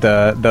nothing. But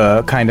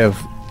the kind of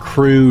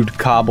crude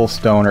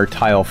cobblestone or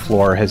tile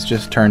floor has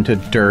just turned to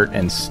dirt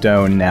and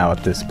stone now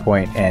at this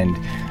point, and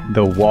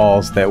the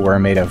walls that were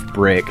made of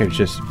brick are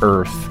just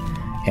earth.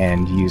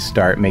 And you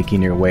start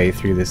making your way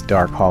through this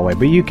dark hallway,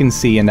 but you can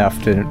see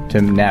enough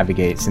to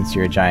navigate. Since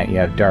you're a giant, you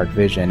have dark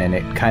vision, and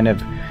it kind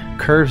of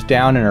curves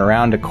down and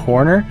around a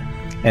corner,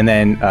 and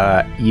then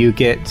you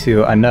get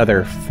to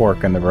another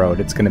fork in the road.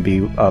 It's going to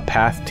be a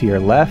path to your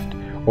left,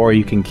 or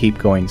you can keep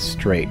going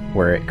straight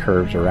where it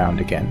curves around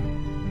again.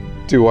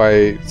 Do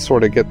I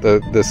sort of get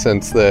the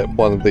sense that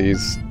one of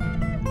these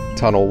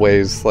tunnel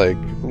ways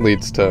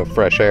leads to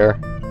fresh air?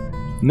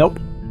 Nope.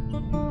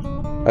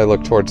 I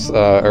look towards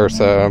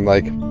Ursa. I'm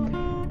like,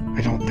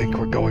 I don't think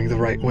we're going the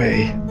right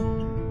way.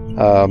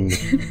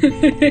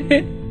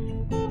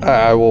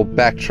 I will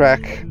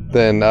backtrack.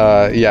 Then,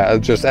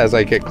 just as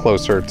I get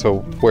closer to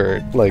where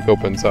it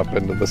opens up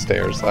into the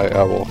stairs,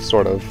 I will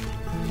sort of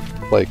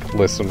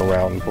listen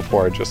around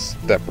before I just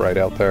step right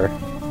out there.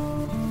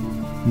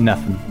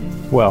 Nothing.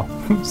 Well,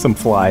 some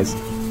flies.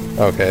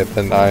 Okay,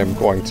 then I'm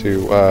going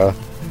to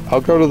I'll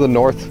go to the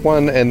north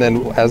one, and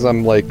then as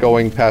I'm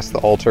going past the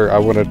altar, I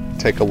want to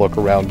take a look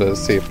around to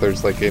see if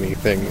there's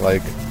anything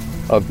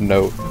of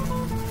note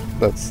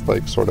that's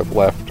sort of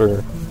left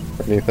or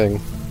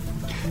anything.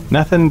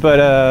 Nothing but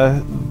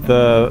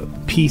the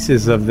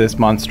pieces of this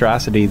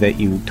monstrosity that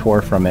you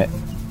tore from it.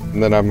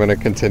 And then I'm going to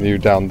continue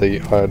down the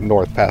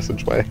north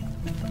passageway.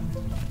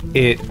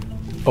 It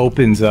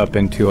opens up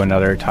into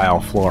another tile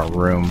floor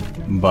room,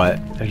 but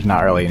there's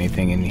not really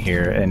anything in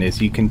here. And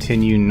as you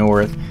continue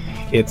north,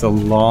 it's a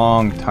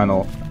long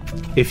tunnel.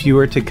 If you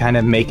were to kind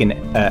of make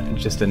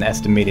just an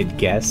estimated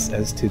guess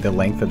as to the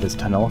length of this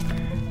tunnel,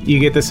 you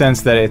get the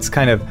sense that it's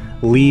kind of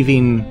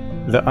leaving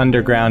the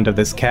underground of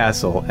this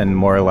castle and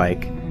more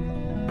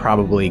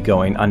probably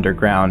going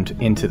underground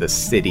into the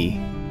city.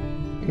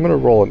 I'm going to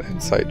roll an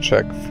insight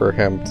check for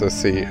him to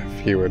see if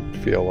he would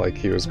feel like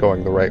he was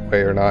going the right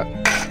way or not.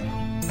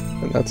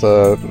 And that's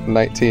a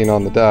 19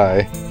 on the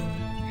die.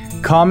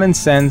 Common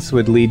sense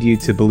would lead you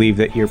to believe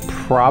that you're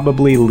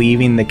probably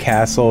leaving the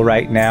castle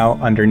right now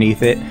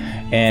underneath it,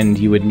 and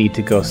you would need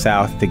to go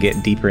south to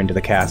get deeper into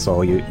the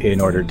castle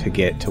in order to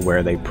get to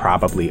where they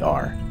probably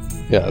are.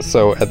 Yeah,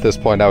 so at this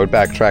point I would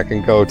backtrack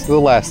and go to the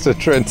last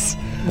entrance.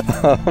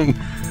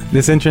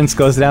 This entrance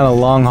goes down a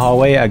long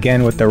hallway,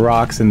 again with the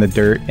rocks and the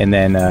dirt, and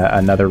then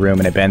another room,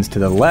 and it bends to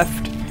the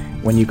left.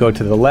 When you go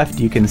to the left,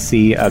 you can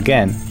see,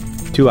 again,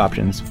 2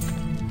 options.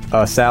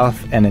 A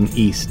south and an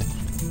east.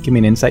 Give me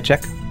an insight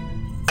check.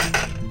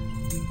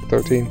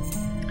 13.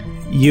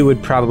 You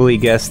would probably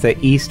guess that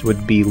east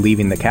would be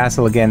leaving the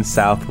castle again.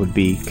 South would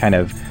be kind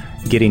of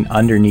getting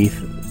underneath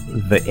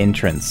the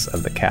entrance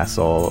of the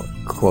castle,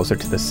 closer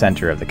to the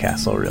center of the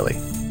castle, really.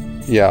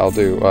 Yeah, I'll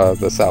do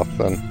the south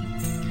then.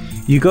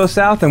 You go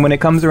south, and when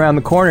it comes around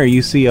the corner,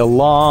 you see a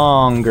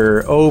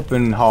longer,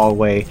 open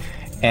hallway,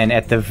 and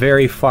at the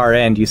very far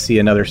end, you see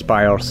another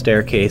spiral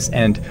staircase,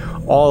 and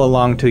all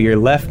along to your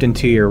left and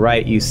to your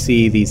right, you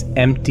see these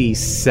empty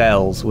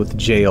cells with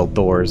jail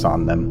doors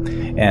on them,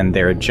 and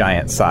they're a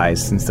giant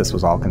size, since this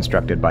was all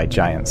constructed by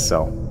giants,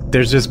 so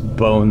there's just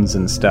bones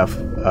and stuff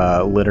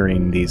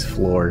littering these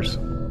floors.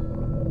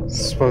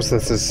 Suppose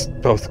this is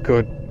both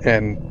good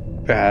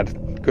and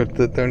bad. Good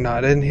that they're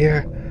not in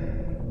here,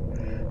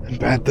 And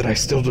bad that I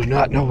still do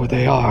not know where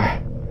they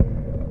are.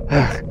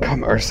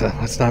 Come, Ursa,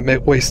 let's not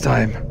waste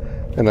time.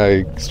 And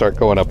I start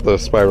going up the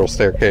spiral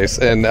staircase.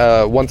 And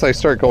once I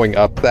start going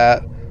up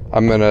that,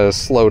 I'm gonna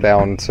slow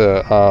down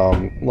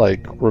to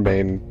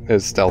remain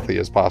as stealthy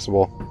as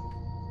possible.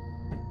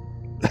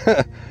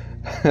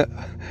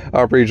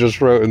 Aubrey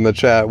just wrote in the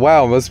chat,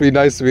 "Wow, must be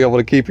nice to be able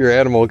to keep your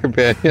animal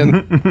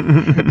companion."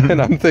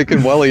 And I'm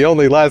thinking, well, he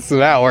only lasts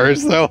an hour,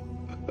 so.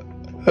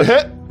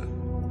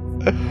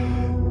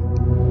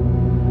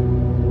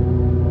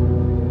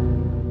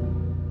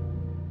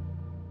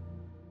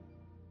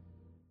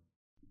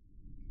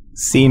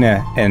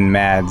 Cena and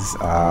Mads,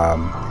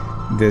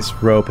 this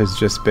rope has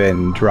just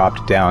been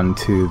dropped down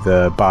to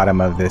the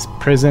bottom of this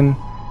prison.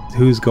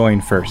 Who's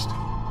going first?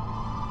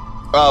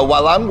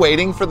 While I'm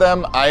waiting for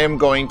them, I am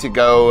going to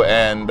go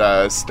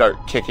and start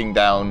kicking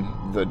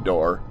down the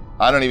door.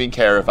 I don't even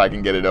care if I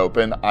can get it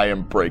open. I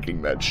am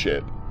breaking that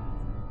shit.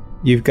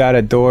 You've got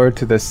a door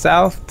to the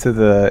south, to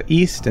the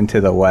east, and to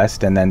the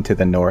west, and then to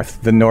the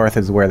north. The north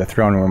is where the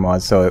throne room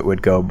was, so it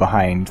would go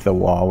behind the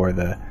wall where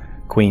the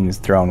queen's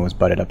throne was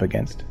butted up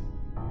against.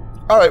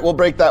 All right, we'll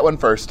break that one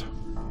first.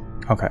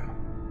 Okay.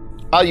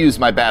 I'll use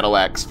my battle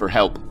axe for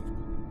help.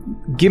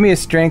 Give me a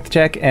strength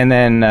check, and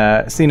then,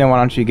 Cena, why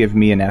don't you give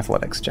me an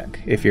athletics check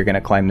if you're going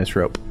to climb this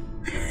rope.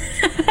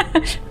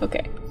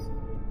 Okay.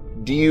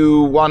 Do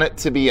you want it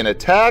to be an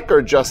attack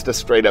or just a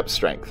straight-up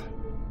strength?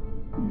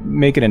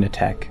 Make it an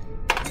attack.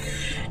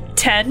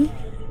 10.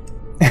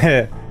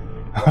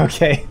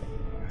 Okay.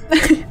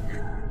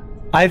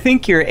 I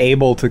think you're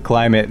able to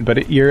climb it,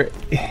 but you're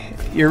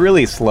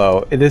really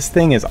slow. This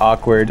thing is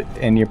awkward,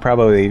 and you're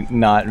probably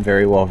not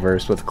very well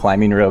versed with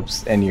climbing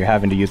ropes, and you're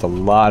having to use a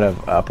lot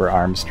of upper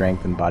arm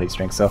strength and body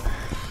strength. So,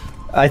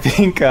 I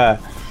think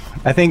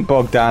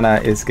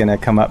Bogdana is gonna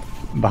come up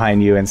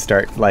behind you and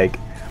start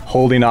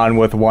holding on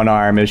with one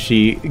arm as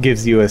she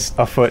gives you a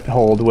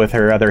foothold with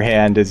her other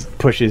hand, as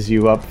pushes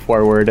you up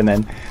forward, and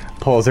then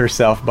pulls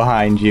herself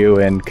behind you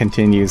and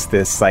continues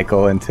this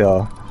cycle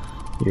until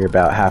you're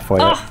about halfway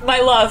up. Oh,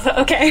 my love.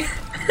 Okay.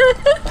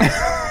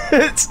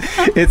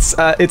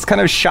 It's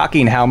kind of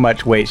shocking how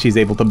much weight she's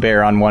able to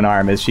bear on one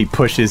arm as she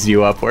pushes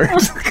you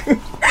upwards.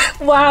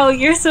 Wow,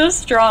 you're so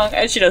strong.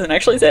 And she doesn't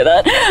actually say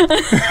that.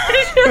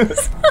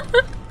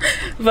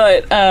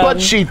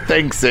 But she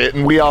thinks it,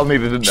 and we all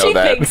needed to know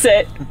that. She thinks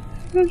it.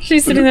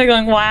 She's sitting there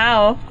going,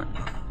 wow.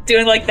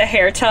 Doing the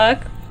hair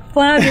tuck.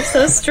 Wow, you're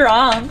so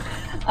strong.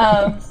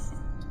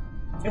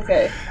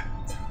 Okay.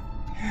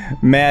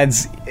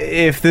 Mads,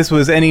 if this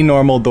was any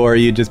normal door,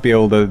 you'd just be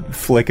able to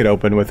flick it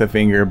open with a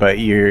finger, but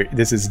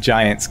this is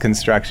Giant's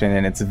construction,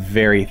 and it's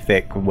very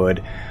thick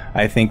wood.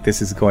 I think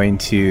this is going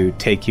to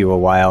take you a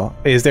while.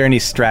 Is there any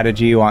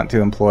strategy you want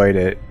to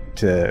employ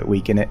to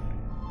weaken it?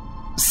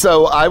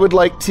 So I would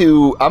like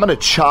to... I'm going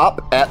to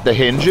chop at the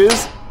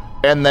hinges,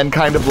 and then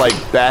kind of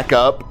back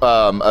up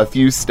a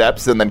few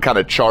steps, and then kind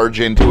of charge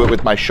into it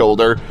with my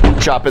shoulder,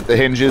 chop at the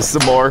hinges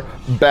some more,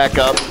 back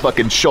up,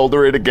 fucking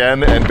shoulder it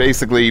again, and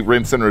basically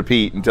rinse and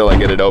repeat until I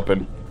get it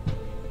open.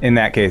 In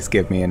that case,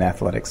 give me an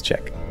athletics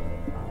check.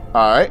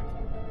 Alright.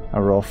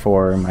 I'll roll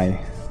for my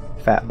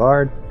fat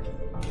bard.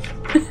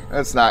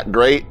 That's not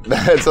great.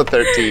 That's a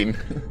 13.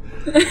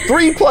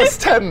 3 plus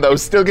 10, though,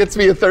 still gets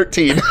me a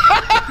 13.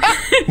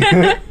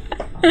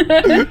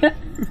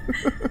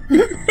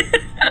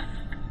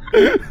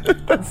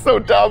 That's so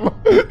dumb.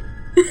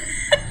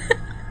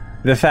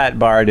 The fat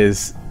bard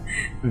is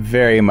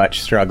very much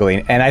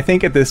struggling, and I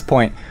think at this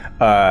point,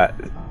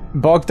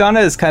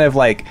 Bogdana is kind of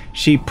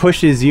she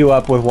pushes you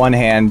up with one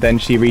hand, then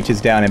she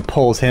reaches down and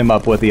pulls him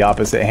up with the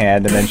opposite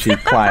hand, and then she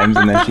climbs,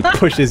 and then she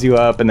pushes you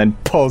up and then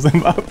pulls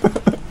him up.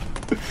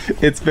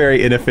 It's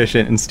very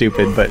inefficient and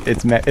stupid, but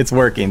it's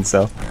working,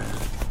 so.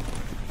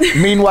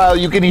 Meanwhile,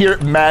 you can hear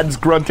Mads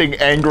grunting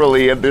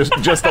angrily, and there's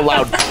just a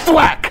loud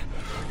thwack!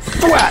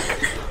 Thwack!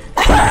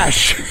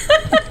 Crash!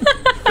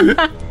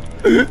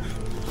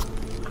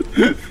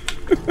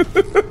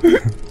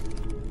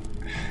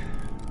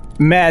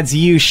 Mads,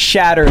 you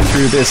shatter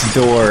through this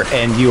door,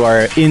 and you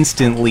are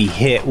instantly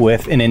hit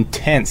with an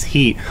intense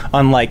heat,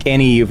 unlike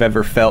any you've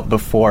ever felt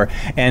before.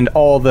 And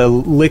all the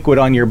liquid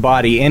on your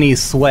body, any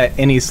sweat,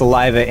 any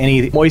saliva,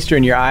 any moisture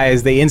in your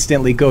eyes, they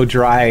instantly go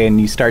dry, and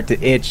you start to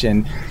itch.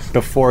 And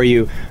before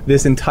you,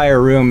 this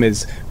entire room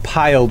is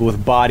piled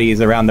with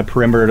bodies around the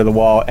perimeter of the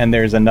wall, and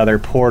there's another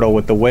portal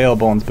with the whale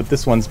bones, but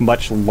this one's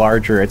much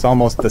larger. It's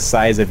almost the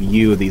size of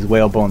you. These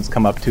whale bones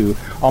come up to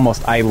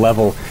almost eye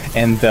level,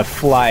 and the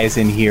flies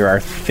in here are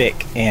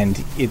thick,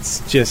 and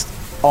it's just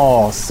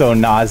all so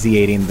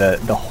nauseating, the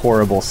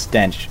horrible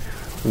stench.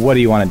 What do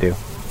you want to do?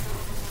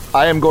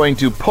 I am going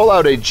to pull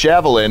out a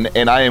javelin,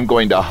 and I am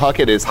going to huck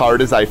it as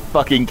hard as I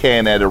fucking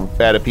can at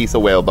a piece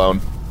of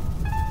whalebone.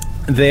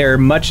 They're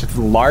much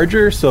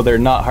larger, so they're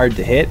not hard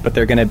to hit, but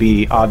they're going to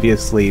be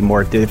obviously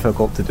more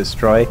difficult to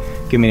destroy.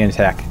 Give me an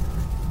attack.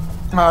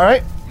 All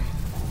right.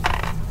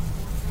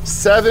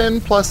 7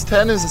 plus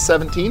 10 is a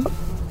 17.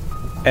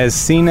 As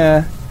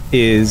Cena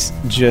is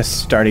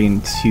just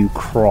starting to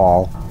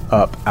crawl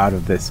up out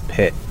of this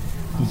pit,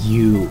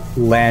 you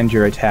land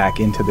your attack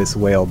into this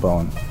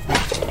whalebone.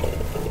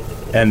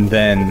 And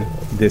then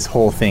this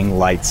whole thing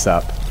lights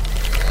up.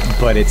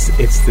 But it's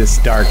this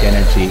dark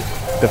energy.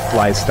 The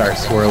flies start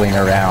swirling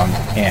around,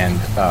 and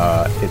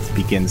it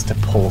begins to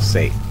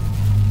pulsate.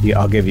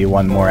 I'll give you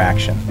one more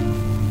action.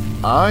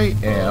 I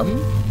am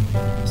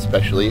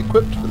specially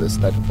equipped for this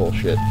type of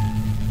bullshit.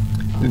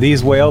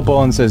 These whale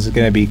bones is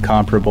going to be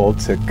comparable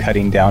to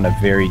cutting down a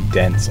very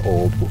dense,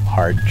 old,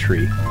 hard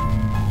tree.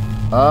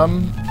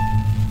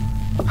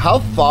 How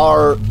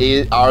far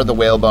are the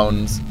whale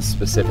bones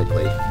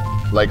specifically?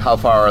 Like, how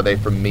far are they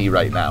from me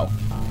right now?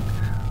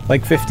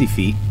 Like 50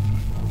 feet.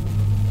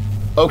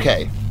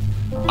 Okay.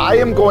 I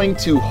am going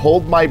to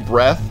hold my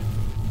breath,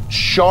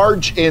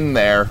 charge in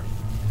there,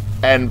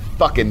 and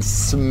fucking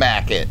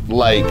smack it.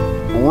 Like,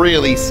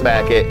 really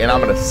smack it, and I'm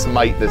gonna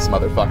smite this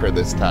motherfucker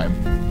this time.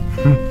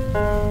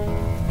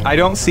 I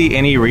don't see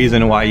any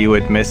reason why you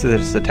would miss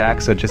this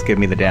attack, so just give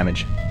me the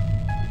damage.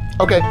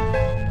 Okay.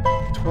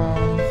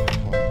 12.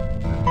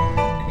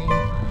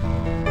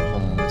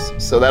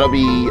 So that'll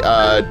be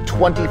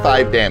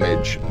 25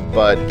 damage,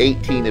 but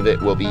 18 of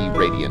it will be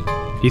radiant.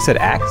 You said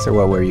axe, or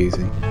what were you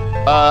using?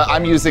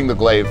 I'm using the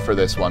glaive for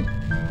this one.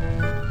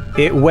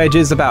 It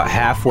wedges about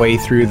halfway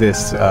through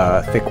this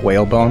thick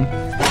whalebone.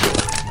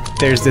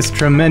 There's this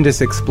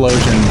tremendous explosion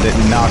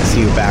that knocks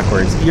you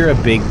backwards. You're a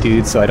big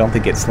dude, so I don't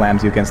think it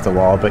slams you against the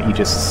wall, but you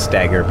just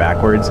stagger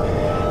backwards.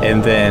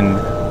 And then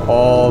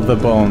all the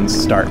bones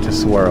start to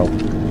swirl.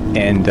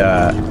 And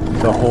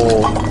the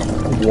whole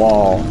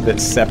wall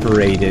that's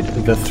separated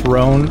the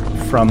throne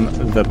from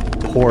the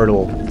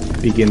portal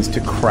begins to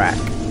crack.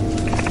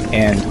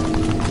 And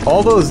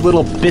all those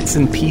little bits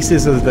and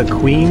pieces of the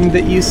queen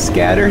that you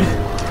scattered,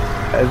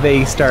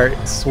 they start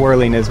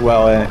swirling as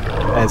well,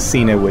 as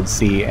Cena would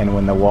see, and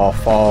when the wall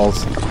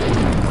falls,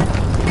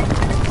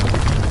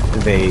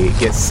 they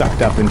get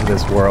sucked up into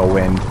this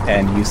whirlwind,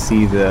 and you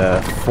see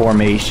the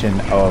formation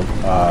of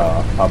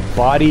a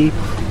body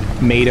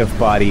made of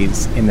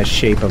bodies in the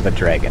shape of a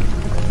dragon.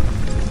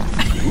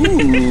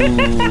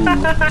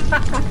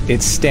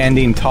 It's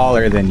standing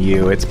taller than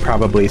you. It's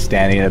probably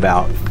standing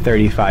about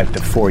 35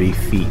 to 40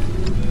 feet.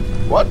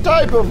 What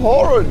type of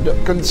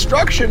horrid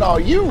construction are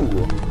you?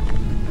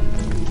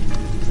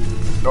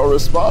 No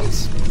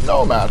response?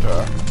 No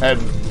matter.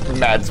 And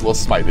Mads will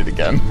smite it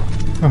again.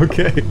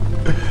 Okay.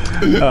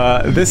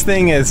 This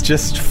thing is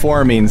just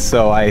forming,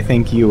 so I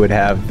think you would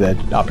have the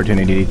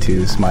opportunity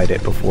to smite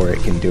it before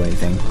it can do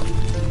anything.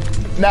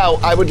 Now,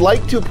 I would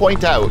like to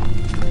point out,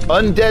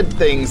 undead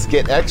things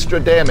get extra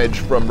damage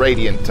from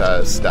radiant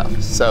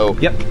stuff. So,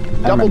 yep,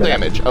 double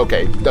damage.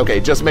 That. Okay,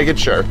 just making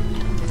sure.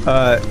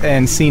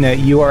 And Cena,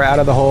 you are out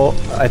of the hole.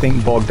 I think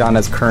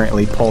Bogdana's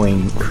currently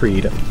pulling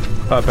Creed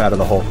up out of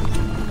the hole.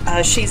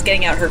 She's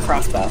getting out her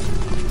crossbow.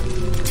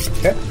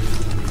 Okay.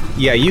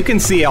 Yeah, you can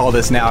see all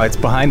this now. It's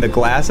behind the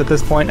glass at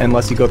this point,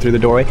 unless you go through the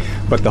doorway,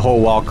 but the whole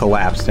wall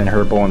collapsed and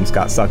her bones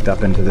got sucked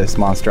up into this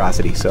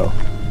monstrosity, so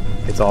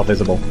it's all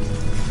visible.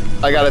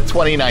 I got a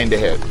 29 to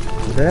hit.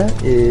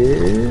 That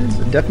is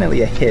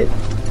definitely a hit.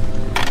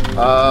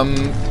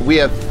 We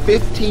have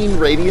 15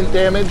 radiant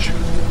damage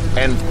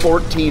and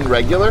 14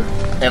 regular,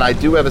 and I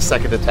do have a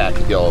second attack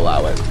if you'll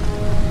allow it.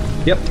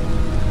 Yep.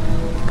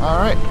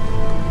 Alright.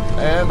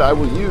 And I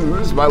will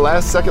use my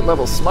last second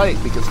level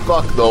smite because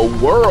fuck the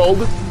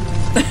world.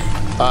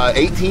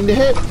 18 to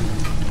hit.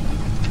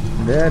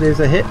 That is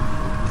a hit.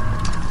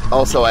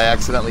 Also, I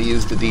accidentally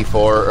used a D4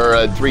 or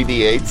a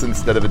 3D8s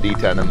instead of a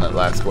D10 in that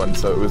last one,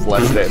 so it was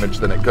less damage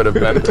than it could have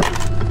been.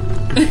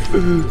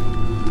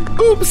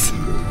 Oops.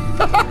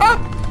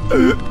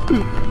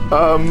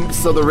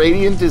 So the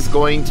radiant is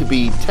going to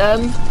be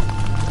 10,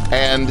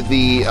 and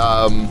the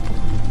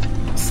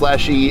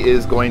slashy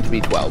is going to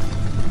be 12.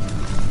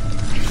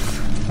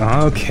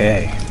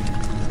 Okay.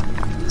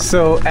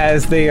 So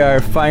as they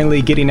are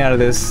finally getting out of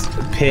this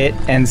pit,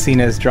 and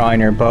Cena's drawing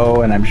her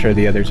bow, and I'm sure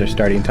the others are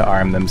starting to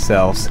arm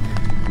themselves,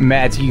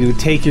 Matt, you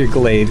take your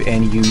glaive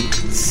and you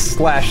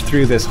slash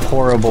through this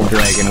horrible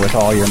dragon with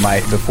all your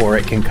might before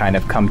it can kind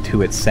of come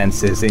to its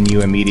senses, and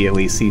you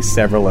immediately see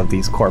several of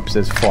these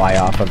corpses fly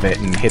off of it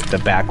and hit the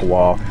back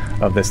wall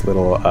of this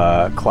little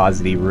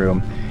closety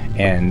room,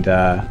 and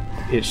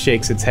it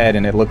shakes its head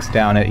and it looks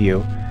down at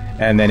you,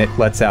 and then it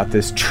lets out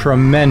this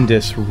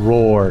tremendous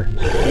roar.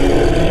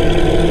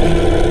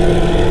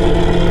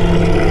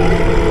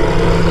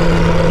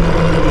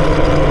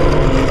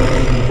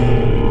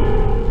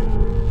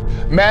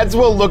 Mads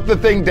will look the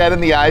thing dead in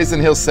the eyes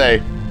and he'll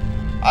say,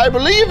 I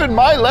believe in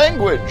my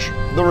language.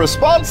 The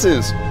response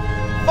is,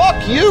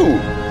 fuck you.